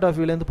ஸ்பீக்கர் பாயிண்ட் ஆஃப்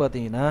வியூலேருந்து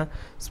பார்த்தீங்கன்னா,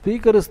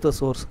 speaker is the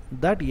source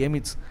that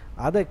emits.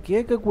 அதை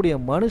கேட்கக்கூடிய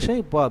மனுஷன்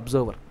இப்போ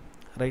அப்சர்வர்,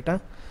 ரைட்டா?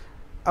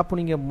 அப்போ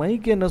நீங்கள்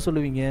மைக்கு என்ன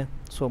சொல்லுவீங்க?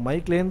 ஸோ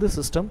மைக்லேருந்து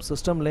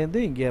சிஸ்டம்லேருந்து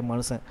இங்கே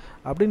மனுஷன்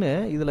அப்படின்னு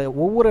இதில்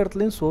ஒவ்வொரு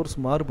இடத்துலையும் சோர்ஸ்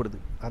மாறுபடுது.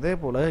 அதே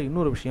போல்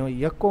இன்னொரு விஷயம்,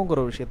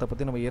 எக்கோங்கிற விஷயத்தை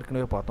பற்றி நம்ம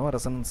ஏற்கனவே பார்த்தோம்.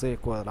 ரெசனன்ஸு,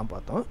 எக்கோ அதெல்லாம்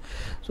பார்த்தோம்.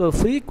 ஸோ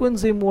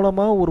ஃப்ரீக்வன்சி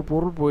மூலமாக ஒரு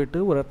பொருள்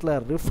போயிட்டு ஒரு இடத்துல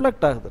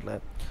ரிஃப்ளெக்ட் ஆகுதுல்ல.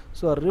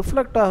 ஸோ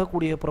ரிஃப்ளெக்ட்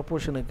ஆகக்கூடிய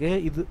ப்ரொப்போர்ஷனுக்கு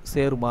இது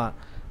சேருமா?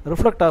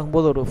 ரிஃப்ளெக்ட்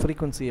ஆகும்போது ஒரு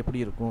ஃப்ரீக்வன்சி எப்படி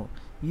இருக்கும்?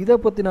 இதை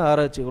பற்றின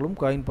ஆராய்ச்சிகளும்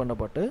காயின்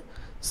பண்ணப்பட்டு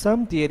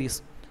சம் தியரிஸ்,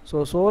 ஸோ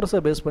சோர்ஸை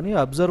பேஸ் பண்ணி,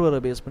 அப்சர்வரை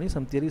பேஸ் பண்ணி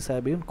some theories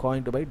have been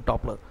coined by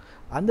Doppler.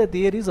 அந்த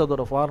தியரிஸ்,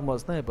 அதோட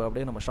ஃபார்முலாஸ் தான் இப்போ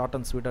அப்படியே நம்ம ஷார்ட்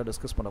அண்ட் ஸ்வீட்டாக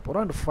டிஸ்கஸ் பண்ண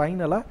போகிறோம். அண்ட்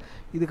ஃபைனலாக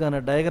இதுக்கான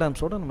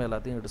டயக்ராம்ஸோடு நம்ம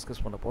எல்லாத்தையும்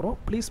டிஸ்கஸ் பண்ண போகிறோம்.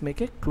 Please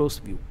make a close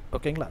view.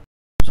 ஓகேங்களா?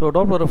 So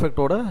Doppler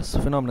எஃபெக்டோட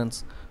ஃபினாமினன்ஸ்.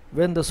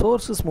 When the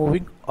source is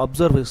moving,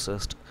 observer is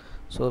rest.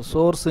 So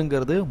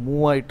சோர்ஸுங்கிறது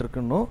move ஆகிட்டு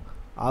இருக்குன்னும்,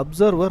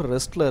 அப்சர்வர்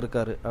ரெஸ்ட்டில்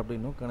இருக்கார்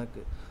அப்படின்னும்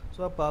கணக்கு.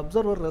 ஸோ அப்போ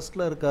அப்சர்வர்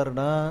ரெஸ்ட்டில்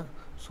இருக்காருன்னா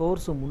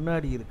சோர்ஸு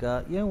முன்னாடி இருக்கா,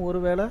 ஏன்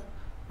ஒருவேளை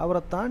அவரை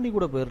தாண்டி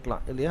கூட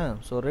போயிருக்கலாம் இல்லையா?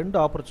 ஸோ 2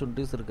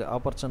 ஆப்பர்ச்சுனிட்டிஸ் இருக்குது.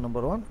 ஆப்பர்ச்சுன்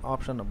நம்பர் 1,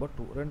 ஆப்ஷன் நம்பர்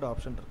 2, 2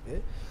 ஆப்ஷன் இருக்குது.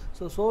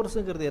 ஸோ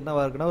சோர்ஸுங்கிறது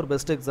என்னவாக இருக்குன்னா, ஒரு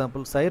பெஸ்ட்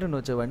எக்ஸாம்பிள் சைரன்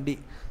வச்ச வண்டி.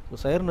 ஸோ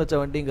சைரன் வச்ச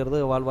வண்டிங்கிறது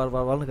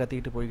வாழ்னு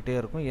கத்திக்கிட்டு போய்கிட்டே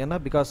இருக்கும். ஏன்னா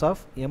பிகாஸ்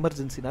ஆஃப்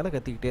எமர்ஜென்சினால்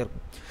கத்திக்கிட்டே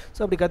இருக்கும். ஸோ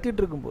அப்படி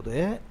கத்திகிட்டு இருக்கும்போது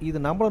இது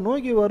நம்மளை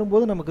நோக்கி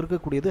வரும்போது நமக்கு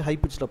இருக்கக்கூடியது ஹை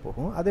பிச்சில்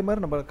போகும். அதே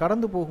மாதிரி நம்ம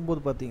கடந்து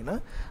போகும்போது பார்த்திங்கன்னா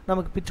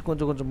நமக்கு பிச்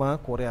கொஞ்சம் கொஞ்சமாக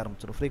குறைய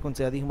ஆரம்பிச்சிடும்.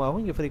 ஃப்ரீக்வன்சி அதிகமாகும்,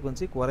 இங்கே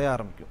ஃப்ரீக்வன்சி குறைய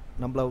ஆரம்பிக்கும்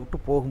நம்மளை விட்டு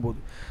போகும்போது.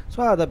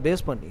 ஸோ அதை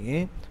பேஸ் பண்ணி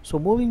ஸோ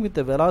மூவிங்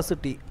வித்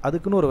வெலாசிட்டி,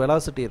 அதுக்குன்னு ஒரு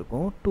வெலாசிட்டி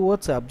இருக்கும்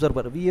towards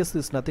observer. Vs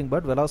is nothing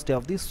but velocity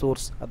of the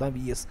source, அதான்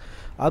விஎஸ்.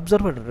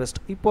 Observer rest.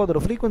 இப்போ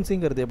அதோட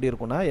ஃப்ரீக்வன்சிங்கிறது எப்படி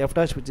இருக்கும்னா f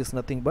dash which is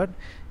nothing but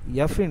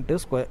f into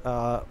square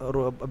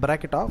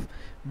bracket of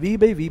v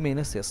by v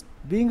minus s.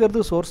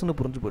 vங்கிறது சோர்ஸ்னு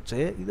புரிஞ்சு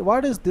போச்சு. இது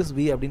what is this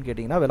v அப்படின்னு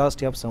கேட்டிங்கன்னா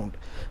velocity of sound.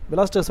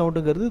 velocity of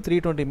soundங்கிறது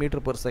 320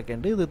 metre per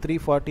second. இது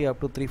 340 up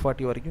to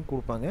 340 வரைக்கும்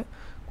கொடுப்பாங்க.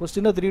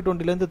 கொஸ்டினில்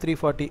 320லேருந்து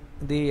 340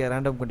 தி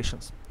ரேண்டம்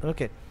கண்டிஷன்ஸ்.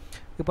 ஓகே,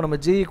 இப்போ நம்ம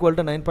g ஈக்குவல்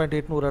டு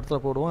 9.8 ஒரு இடத்துல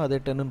போடுவோம், அதே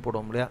 10ன்னு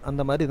போடுவோம் இல்லையா,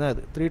 அந்த மாதிரி தான்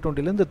இது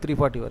 320லேருந்து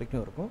 340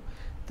 வரைக்கும் இருக்கும்.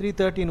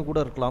 330ன்னு கூட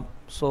இருக்கலாம்.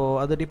 ஸோ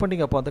அது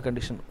டிபெண்டிங் அப்போ அந்த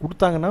கண்டிஷன்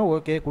கொடுத்தாங்கன்னா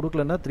ஓகே,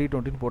 கொடுக்கலன்னா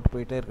 320ன்னு போட்டு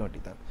போயிட்டே இருக்க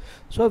வேண்டியதான்.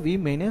 So v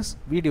minus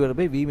v divided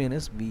by v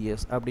minus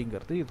vs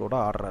அப்படிங்கிறது இதோட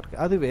ஆர்டராக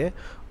இருக்குது. அதுவே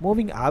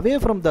moving away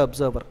from the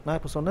observer, நான்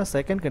இப்போ சொன்ன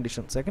செகண்ட்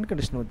கண்டிஷன்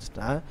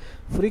வச்சுட்டா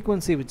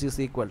frequency which is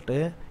equal to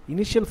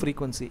initial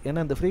frequency.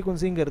 ஏன்னா இந்த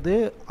ஃப்ரீக்வன்சிங்கிறது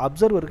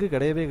அப்சர்வருக்கு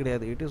கிடையவே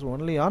கிடையாது. It is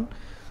only on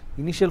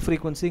initial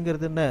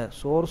ஃப்ரீக்வன்சிங்கிறது என்ன,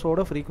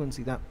 சோர்ஸோட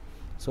ஃப்ரீக்வன்சி தான்.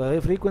 ஸோ அதே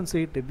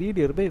frequency v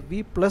divided by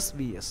v plus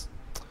vs.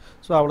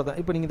 So அவ்வளோதான்.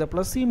 இப்போ நீங்கள் இந்த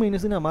ப்ளஸ் சி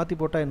மைனஸ் நான் மாற்றி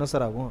போட்டால் என்ன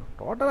சார் ஆகும்,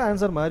 டோட்டலாக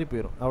ஆன்சர் மாறி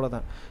போயிடும்.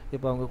 அவ்வளோதான்.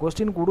 இப்போ அவங்க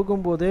கொஸ்டின்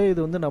கொடுக்கும்போதே இது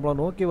வந்து நம்மளை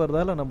நோக்கி வருதா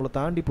இல்லை நம்மளை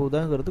தாண்டி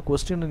போகுதாங்கிறது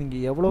கொஸ்டின்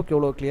நீங்கள் எவ்வளோக்கு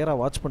எவ்வளோ கிளியராக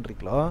வாட்ச்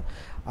பண்ணுறீங்களோ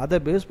அதை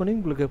பேஸ் பண்ணி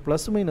உங்களுக்கு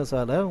ப்ளஸ்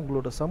மைனஸால்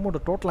உங்களோட சம்மோட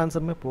டோட்டல்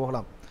ஆன்சருமே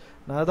போகலாம்.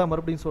 நான் தான்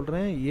மறுபடியும்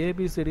சொல்கிறேன்,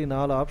 ஏபிசிடி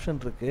 4 ஆப்ஷன்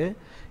இருக்குது.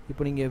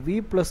 இப்போ நீங்கள் வி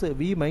ப்ளஸ்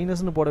வி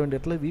மைனஸ்னு போட வேண்டிய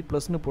இடத்துல வி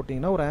ப்ளஸ்னு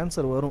போட்டிங்கன்னா ஒரு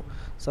ஆன்சர் வரும்.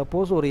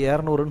 சப்போஸ் ஒரு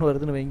 200ன்னு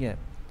வருதுன்னு வைங்க,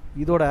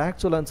 இதோட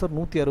ஆக்சுவல் ஆன்சர்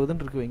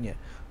 160ன்னு இருக்கு வைங்க.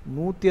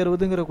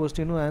 160ங்கிற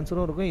கொஸ்டினும்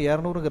ஆன்சரும் இருக்கும்,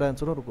 200ங்கிற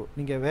ஆன்சரும் இருக்கும்.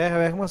 நீங்கள்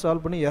வேகமாக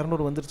சால்வ் பண்ணி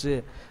 200 வந்துருச்சு,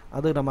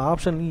 அது நம்ம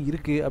ஆப்ஷன்லையும்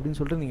இருக்குது அப்படின்னு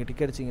சொல்லிட்டு நீங்கள்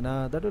டிக் அடிச்சிங்கன்னா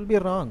தட் வில் பி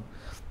ராங்.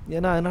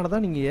 ஏன்னா அதனால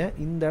தான் நீங்கள்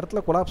இந்த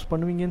இடத்துல கொலாப்ஸ்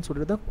பண்ணுவீங்கன்னு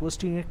சொல்லிட்டு தான்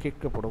கொஸ்டினே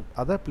கேட்கப்படும்.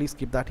 அதை please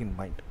keep that in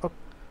mind. Okay,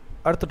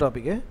 அடுத்த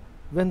topic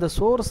when the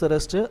source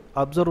rest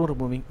observer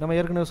moving. நம்ம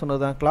ஏற்கனவே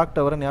சொன்னது தான், கிளாக்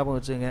டவரை ஞாபகம்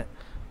வச்சுங்க.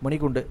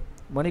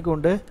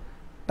 மணிக்குண்டு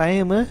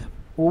டைமு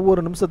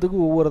ஒவ்வொரு நிமிஷத்துக்கு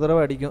ஒவ்வொரு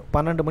தடவை அடிக்கும்.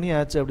 12 மணி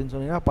ஆச்சு அப்படின்னு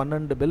சொன்னீங்கன்னா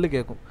 12 பெல்லு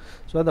கேட்கும்.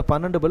 ஸோ அந்த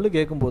 12 பெல்லு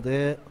கேட்கும்போது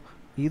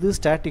இது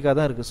ஸ்டாட்டிக்காக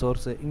தான் இருக்குது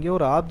சோர்ஸு. இங்கே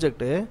ஒரு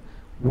ஆப்ஜெக்ட்டு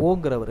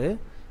ஓங்கிறவர்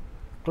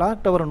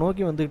கிளாக் டவரை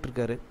நோக்கி வந்துகிட்டு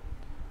இருக்காரு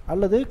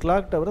அல்லது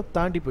கிளாக் டவரை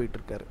தாண்டி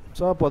போயிட்டுருக்காரு.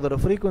 ஸோ அப்போ அதோட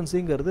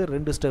ஃப்ரீக்வன்சிங்கிறது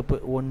 2 ஸ்டெப்பு,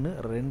 1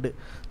 2.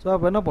 ஸோ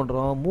அப்போ என்ன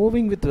பண்ணுறோம்,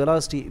 மூவிங் வித்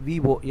வெலாசிட்டி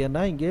விஓ.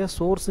 ஏன்னா இங்கே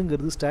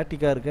சோர்ஸுங்கிறது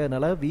ஸ்டாட்டிக்காக இருக்குது,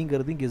 அதனால்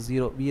விங்கிறது இங்கே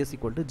 0, vs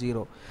equal to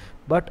 0.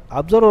 But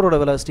அப்சர்வரோட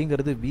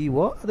வெலாசிட்டிங்கிறது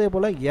VO. அதே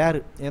போல்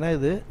ஏர், ஏன்னா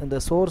இது இந்த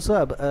சோர்ஸை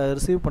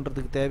ரிசீவ்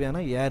பண்ணுறதுக்கு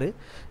தேவையான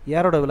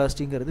ஏரோட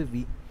வெலாசிட்டிங்கிறது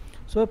வி.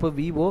 ஸோ இப்போ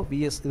விஓ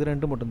விஎஸ் இது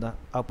 2 மட்டும்தான்.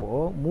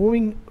 அப்போது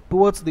மூவிங்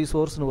டுவர்ட்ஸ் தி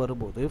சோர்ஸ்னு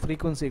வரும்போது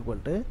ஃப்ரீக்வன்சி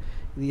ஈக்குவல் டு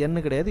இது என்ன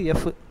கிடையாது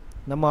எஃப்,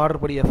 நம்ம ஆர்டர்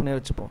படி எஃப்னே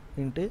வச்சுப்போம்,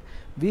 into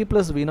we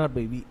plus we not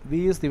by we. We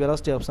is the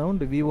velocity of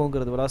sound,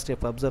 விஓங்கிறது velocity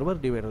of observer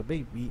divided by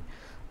we.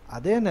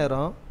 அதே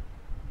நேரம்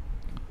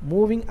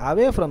moving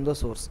away from the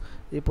source,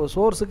 இப்போ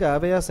சோர்ஸுக்கு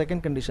அவேயாக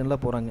செகண்ட் கண்டிஷனில்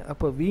போகிறாங்க.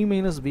 அப்போ V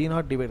minus we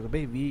not divided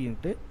by we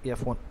into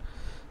F1.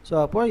 So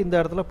அப்போ இந்த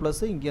இடத்துல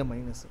plus, இங்கே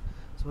மைனஸ்.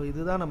 ஸோ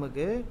இதுதான்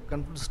நமக்கு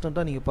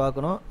கன்சிஸ்டண்ட்டாக நீங்கள்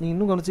பார்க்கணும். நீங்கள்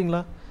இன்னும்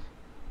கவனிச்சிங்களா,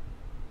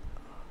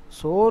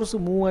 சோர்ஸ்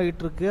மூவ்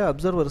ஆகிட்டுருக்கு,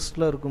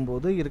 அப்சர்வர்ஸில்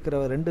இருக்கும்போது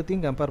இருக்கிற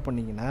ரெண்டுத்தையும் கம்பேர்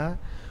பண்ணிங்கன்னா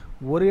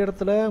ஒரு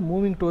இடத்துல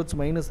மூவிங் டுவர்ட்ஸ்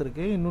மைனஸ்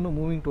இருக்குது, இன்னொன்று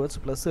மூவிங் டுவர்ட்ஸ்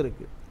ப்ளஸ்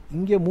இருக்குது.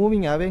 இங்கே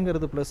மூவிங்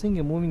அவேங்கிறது ப்ளஸ்,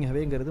 இங்கே மூவிங்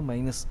அவேங்கிறது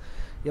மைனஸ்.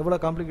 எவ்வளோ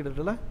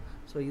காம்ப்ளிகேட்டடில்.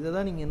 ஸோ இதை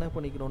தான் நீங்கள் என்ன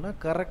பண்ணிக்கணும்னா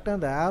கரெக்டாக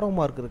அந்த ஆரோ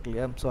மார்க் இருக்கு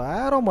இல்லையா, ஸோ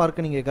ஆரோ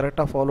மார்க்கை நீங்கள்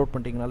கரெக்டாக ஃபாலோ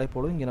பண்ணிட்டீங்கனாலே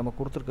போதும். இங்கே நம்ம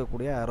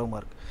கொடுத்துருக்கக்கூடிய ஆரோ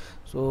மார்க்.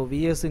 ஸோ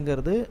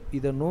விஎஸ்ங்கிறது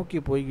இதை நோக்கி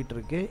போய்கிட்டு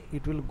இருக்கு,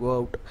 இட் வில் கோ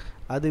அவுட்.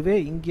 அதுவே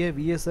இங்கே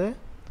விஎஸ்ஸை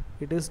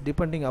it is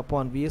depending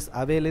upon vs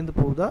அவேலேருந்து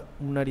போகுதா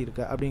முன்னாடி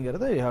இருக்கா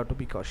அப்படிங்கிறத you have to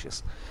be cautious.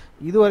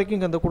 இது வரைக்கும்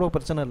இங்கே அந்த கூட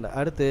பிரச்சனை இல்லை.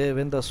 அடுத்து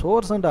when the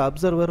source and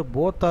observer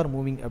both are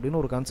moving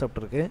அப்படின்னு ஒரு கான்செப்ட்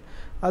இருக்குது,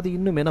 அது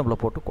இன்னுமே நம்மளை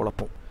போட்டு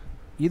குழப்பம்.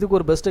 இதுக்கு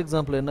ஒரு பெஸ்ட்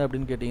எக்ஸாம்பிள் என்ன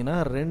அப்படின்னு கேட்டிங்கன்னா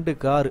 2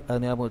 கார்,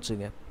 அது ஞாபகம்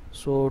வச்சுங்க.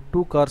 ஸோ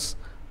 2 கார்ஸ்,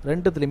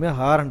 ரெண்டுத்துலேயுமே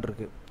ஹாரன்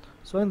இருக்குது.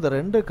 ஸோ இந்த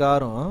 2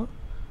 காரும்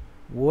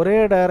ஒரே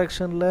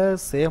டைரக்ஷனில்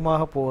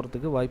சேமாக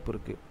போகிறதுக்கு வாய்ப்பு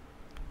இருக்குது.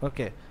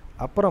 ஓகே,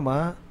 அப்புறமா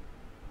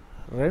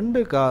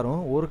 2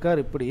 காரும், ஒரு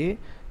கார் இப்படி,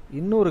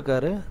 இன்னொரு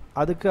காரு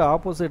அதுக்கு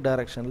ஆப்போசிட்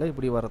டைரக்ஷனில்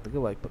இப்படி வரதுக்கு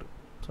வாய்ப்பு இருக்குது.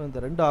 ஸோ இந்த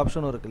 2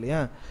 ஆப்ஷனும் இருக்குது இல்லையா.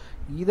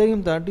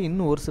 இதையும் தாண்டி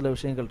இன்னும் ஒரு சில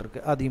விஷயங்கள்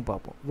இருக்குது, அதையும்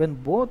பார்ப்போம். when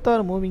both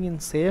are moving in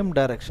same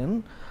direction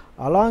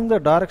along the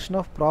direction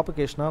of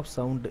propagation of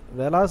sound,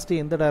 velocity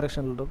எந்த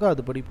டைரக்ஷனில் இருக்கோ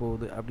அதுபடி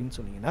போகுது அப்படின்னு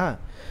சொன்னீங்கன்னா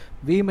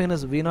v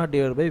minus v naught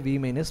divided by v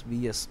minus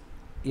vs,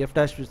 f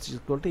dash which is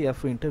equal to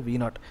f into v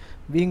naught.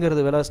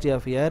 vங்கிறது velocity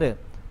of air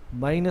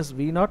minus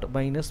v naught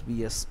minus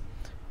vs,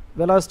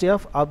 velocity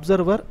of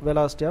observer,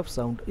 velocity of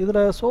sound.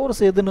 இதில்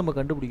source எதுன்னு நம்ம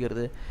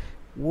கண்டுபிடிக்கிறது,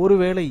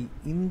 ஒருவேளை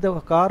இந்த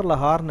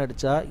காரில் horn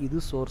அடித்தா இது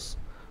source,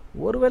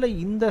 ஒருவேளை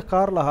இந்த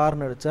காரில்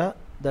ஹார்ன் அடித்தா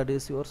தட்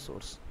இஸ் யுவர்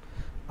சோர்ஸ்.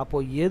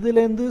 அப்போது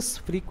எதுலேருந்து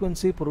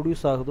ஃப்ரீக்வன்சி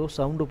ப்ரொடியூஸ் ஆகுதோ,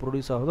 சவுண்டு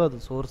ப்ரொடியூஸ் ஆகுதோ அது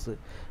சோர்ஸு,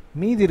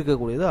 மீதி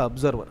இருக்கக்கூடியது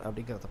அப்சர்வர்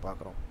அப்படிங்கிறத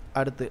பார்க்குறோம்.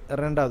 அடுத்து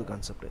 2வது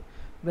concept,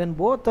 when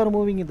both are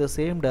moving in the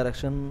same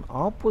direction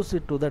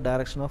opposite to the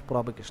direction of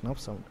propagation of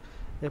sound.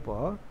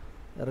 இப்போது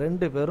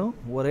 2 பேரும்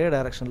ஒரே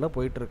டைரக்ஷனில்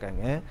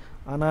போயிட்டுருக்காங்க,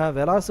 ஆனால்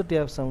வெலாசிட்டி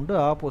ஆஃப் சவுண்டு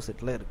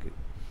ஆப்போசிட்டில் இருக்குது.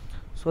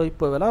 ஸோ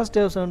இப்போ வெலாசிட்டி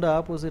ஆஃப் சவுண்டு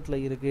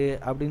ஆப்போசிட்டில் இருக்குது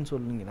அப்படின்னு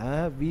சொன்னீங்கன்னா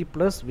v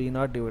plus we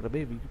not divide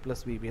by we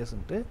plus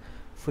விபிஎஸ்ன்ட்டு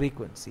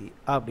frequency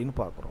அப்படின்னு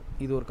பார்க்குறோம்.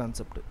 இது ஒரு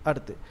கான்செப்ட்.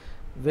 அடுத்து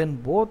when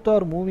both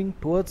are moving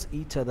towards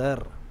each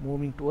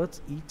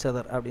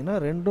other அப்படின்னா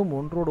ரெண்டும்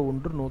ஒன்றோட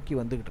ஒன்று நோக்கி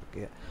வந்துக்கிட்டு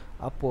இருக்கு.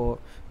 அப்போது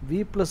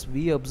v plus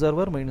v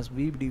observer minus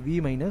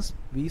v minus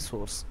v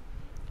source.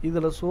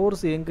 இதில்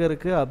சோர்ஸ் எங்கே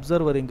இருக்குது,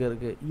 அப்சர்வர் எங்கே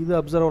இருக்குது, இது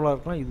அப்சர்வராக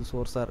இருக்கலாம், இது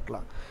சோர்ஸாக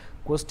இருக்கலாம்.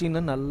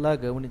 கொஸ்டினை நல்லா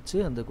கவனித்து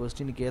அந்த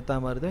கொஸ்டினுக்கு ஏற்ற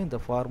மாதிரி தான் இந்த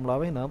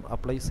ஃபார்முலாவை நாம்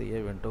அப்ளை செய்ய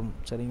வேண்டும்.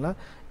 சரிங்களா?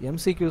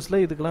 எம்சிக்யூஸில்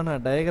இதுக்கெல்லாம்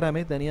நான்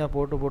டயக்ராமே தனியாக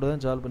போட்டு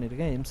தான் சால்வ்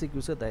பண்ணியிருக்கேன்.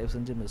 எம்சிக்யூஸை தயவு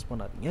செஞ்சு மிஸ்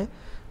பண்ணாதீங்க.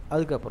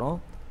 அதுக்கப்புறம்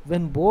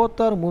when both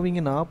are moving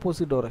in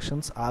opposite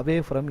directions away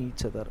from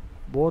each other,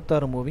 both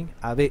are moving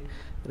away,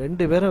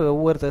 ரெண்டு பேரும்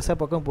ஒவ்வொரு திசை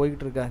பக்கம்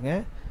போய்கிட்டு இருக்காங்க.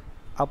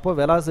 அப்போ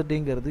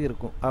வெலாசிட்டிங்கிறது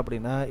இருக்கும்.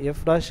 அப்படின்னா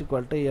f dash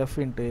equal to f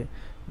into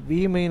v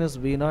minus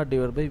v naught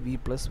divided by v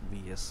plus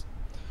vs.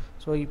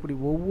 So இப்படி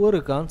ஒவ்வொரு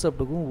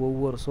கான்செப்ட்டுக்கும்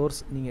ஒவ்வொரு சோர்ஸ்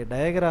நீங்கள்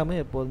டயக்ராமே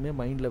எப்போதுமே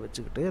மைண்டில்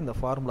வச்சுக்கிட்டு இந்த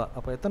ஃபார்முலா,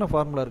 அப்போ எத்தனை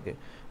ஃபார்முலா இருக்குது,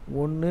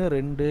 1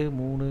 2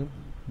 3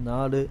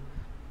 4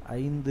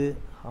 5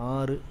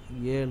 6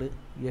 7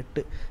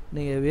 8.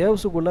 நீங்கள்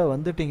வேவ்ஸுக்குள்ளே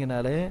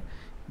வந்துட்டிங்கனாலே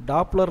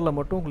டாப்லரில்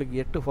மட்டும் உங்களுக்கு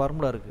 8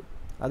 ஃபார்முலா இருக்குது.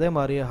 அதே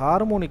மாதிரி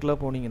ஹார்மோனிக்கில்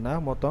போனீங்கன்னா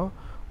மொத்தம்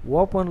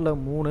ஓப்பனில்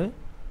 3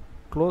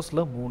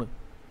 க்ளோஸில் 3.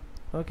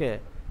 ஓகே,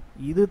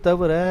 இது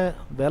தவிர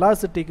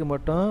வெலாசிட்டிக்கு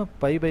மட்டும்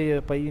பை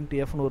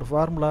இன்ட்டு எஃப்னு ஒரு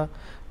formula,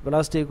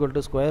 velocity equal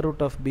to square root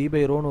of b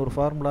by rho னு ஒரு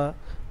formula,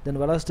 then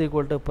velocity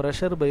equal to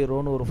pressure by rho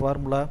னு ஒரு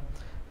formula,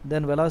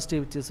 then velocity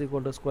which is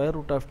equal to square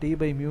root of t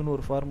by mu னு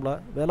ஒரு formula.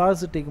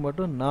 வெலாசிட்டிக்கு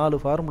மட்டும் 4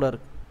 formula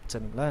இருக்குது.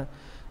 சரிங்களா?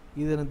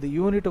 இது இந்த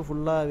யூனிட்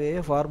ஃபுல்லாகவே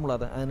ஃபார்முலா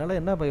தான். அதனால்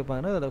என்ன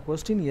பார்ப்பாங்கன்னா அதில்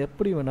கொஸ்டின்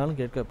எப்படி வேணாலும்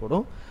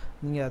கேட்கப்படும்.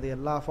 நீங்கள் அது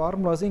எல்லா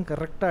ஃபார்முலாஸையும்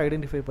கரெக்டாக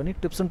ஐடென்டிஃபை பண்ணி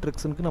டிப்ஸ் அண்ட்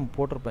ட்ரிக்ஸுக்கு நம்ம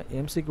போட்டிருப்பேன்.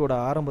 எம்சிக்யூட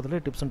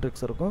ஆரம்பத்தில் டிப்ஸ் அண்ட்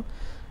ட்ரிக்ஸ் இருக்கும்.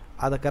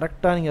 அதை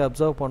கரெக்டாக நீங்கள்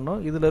அப்சர்வ்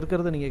பண்ணணும். இதில்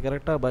இருக்கிறத நீங்கள்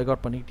கரெக்டாக பைக்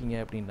அவுட் பண்ணிக்கிட்டீங்க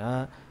அப்படின்னா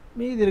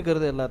மீதி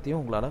இருக்கிறது எல்லாத்தையும்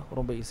உங்களால்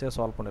ரொம்ப ஈஸியாக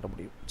சால்வ் பண்ணிட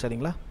முடியும்.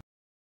 சரிங்களா?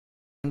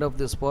 End of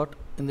this part.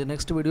 In the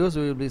next videos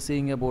we will be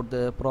seeing about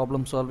the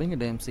problem solving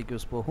in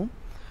MCQs போகும்.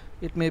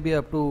 It may be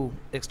up to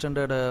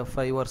extended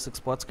 5 or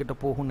 6 parts கிட்ட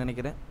போகும்னு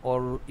நினைக்கிறேன், or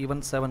even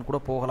 7 கூட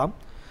போகலாம்.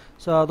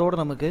 ஸோ அதோடு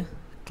நமக்கு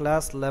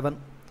கிளாஸ் 11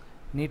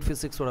 நீட்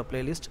ஃபிசிக்ஸோட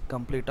பிளேலிஸ்ட்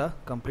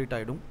கம்ப்ளீட்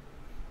ஆகிடும்.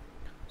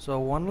 So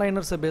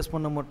ஒன்லைனர்ஸை base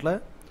பண்ண மட்டும்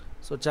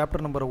ஸோ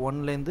சாப்டர் நம்பர்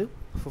 1லேருந்து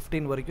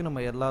 15 வரைக்கும்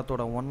நம்ம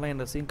எல்லாத்தோட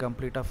ஒன்லைனர்ஸையும்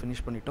கம்ப்ளீட்டாக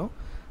ஃபினிஷ் பண்ணிட்டோம்.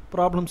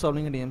 ப்ராப்ளம்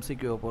சால்விங் அண்ட்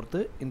எம்சிக்யூவை பொறுத்து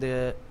இந்த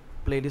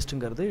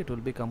பிளேலிஸ்ட்டுங்கிறது it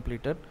will be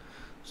completed.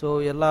 So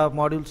எல்லா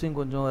மாடியூல்ஸையும்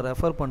கொஞ்சம்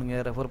ரெஃபர்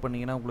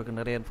பண்ணிங்கன்னா உங்களுக்கு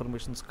நிறைய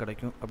இன்ஃபர்மேஷன்ஸ்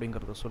கிடைக்கும்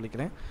அப்படிங்கிறத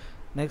சொல்லிக்கிறேன்.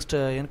 Next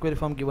enquiry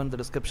form given the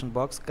description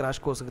box,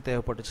 crash கோர்ஸுக்கு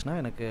தேவைப்பட்டுச்சுன்னா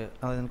எனக்கு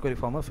அந்த என்கொயரி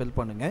ஃபார்மை ஃபில்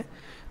பண்ணுங்கள்.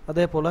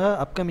 அதே போல்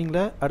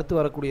அப்கமிங்கில் அடுத்து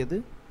வரக்கூடியது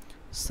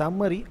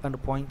சம்மரி அண்ட்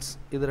பாயிண்ட்ஸ்,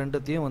 இது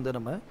ரெண்டுத்தையும் வந்து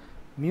நம்ம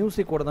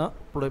மியூசிக்கோடு தான்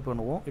ப்ளே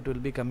பண்ணுவோம். It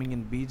will be coming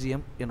in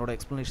BGM. என்னோட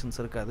எக்ஸ்ப்ளனேஷன்ஸ்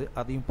இருக்காது,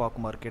 அதையும்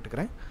பார்க்குமாறு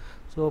கேட்டுக்கிறேன்.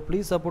 So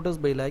please support us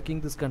by liking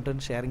this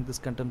content, sharing this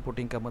content,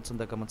 putting comments in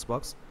the comments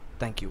box.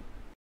 Thank you.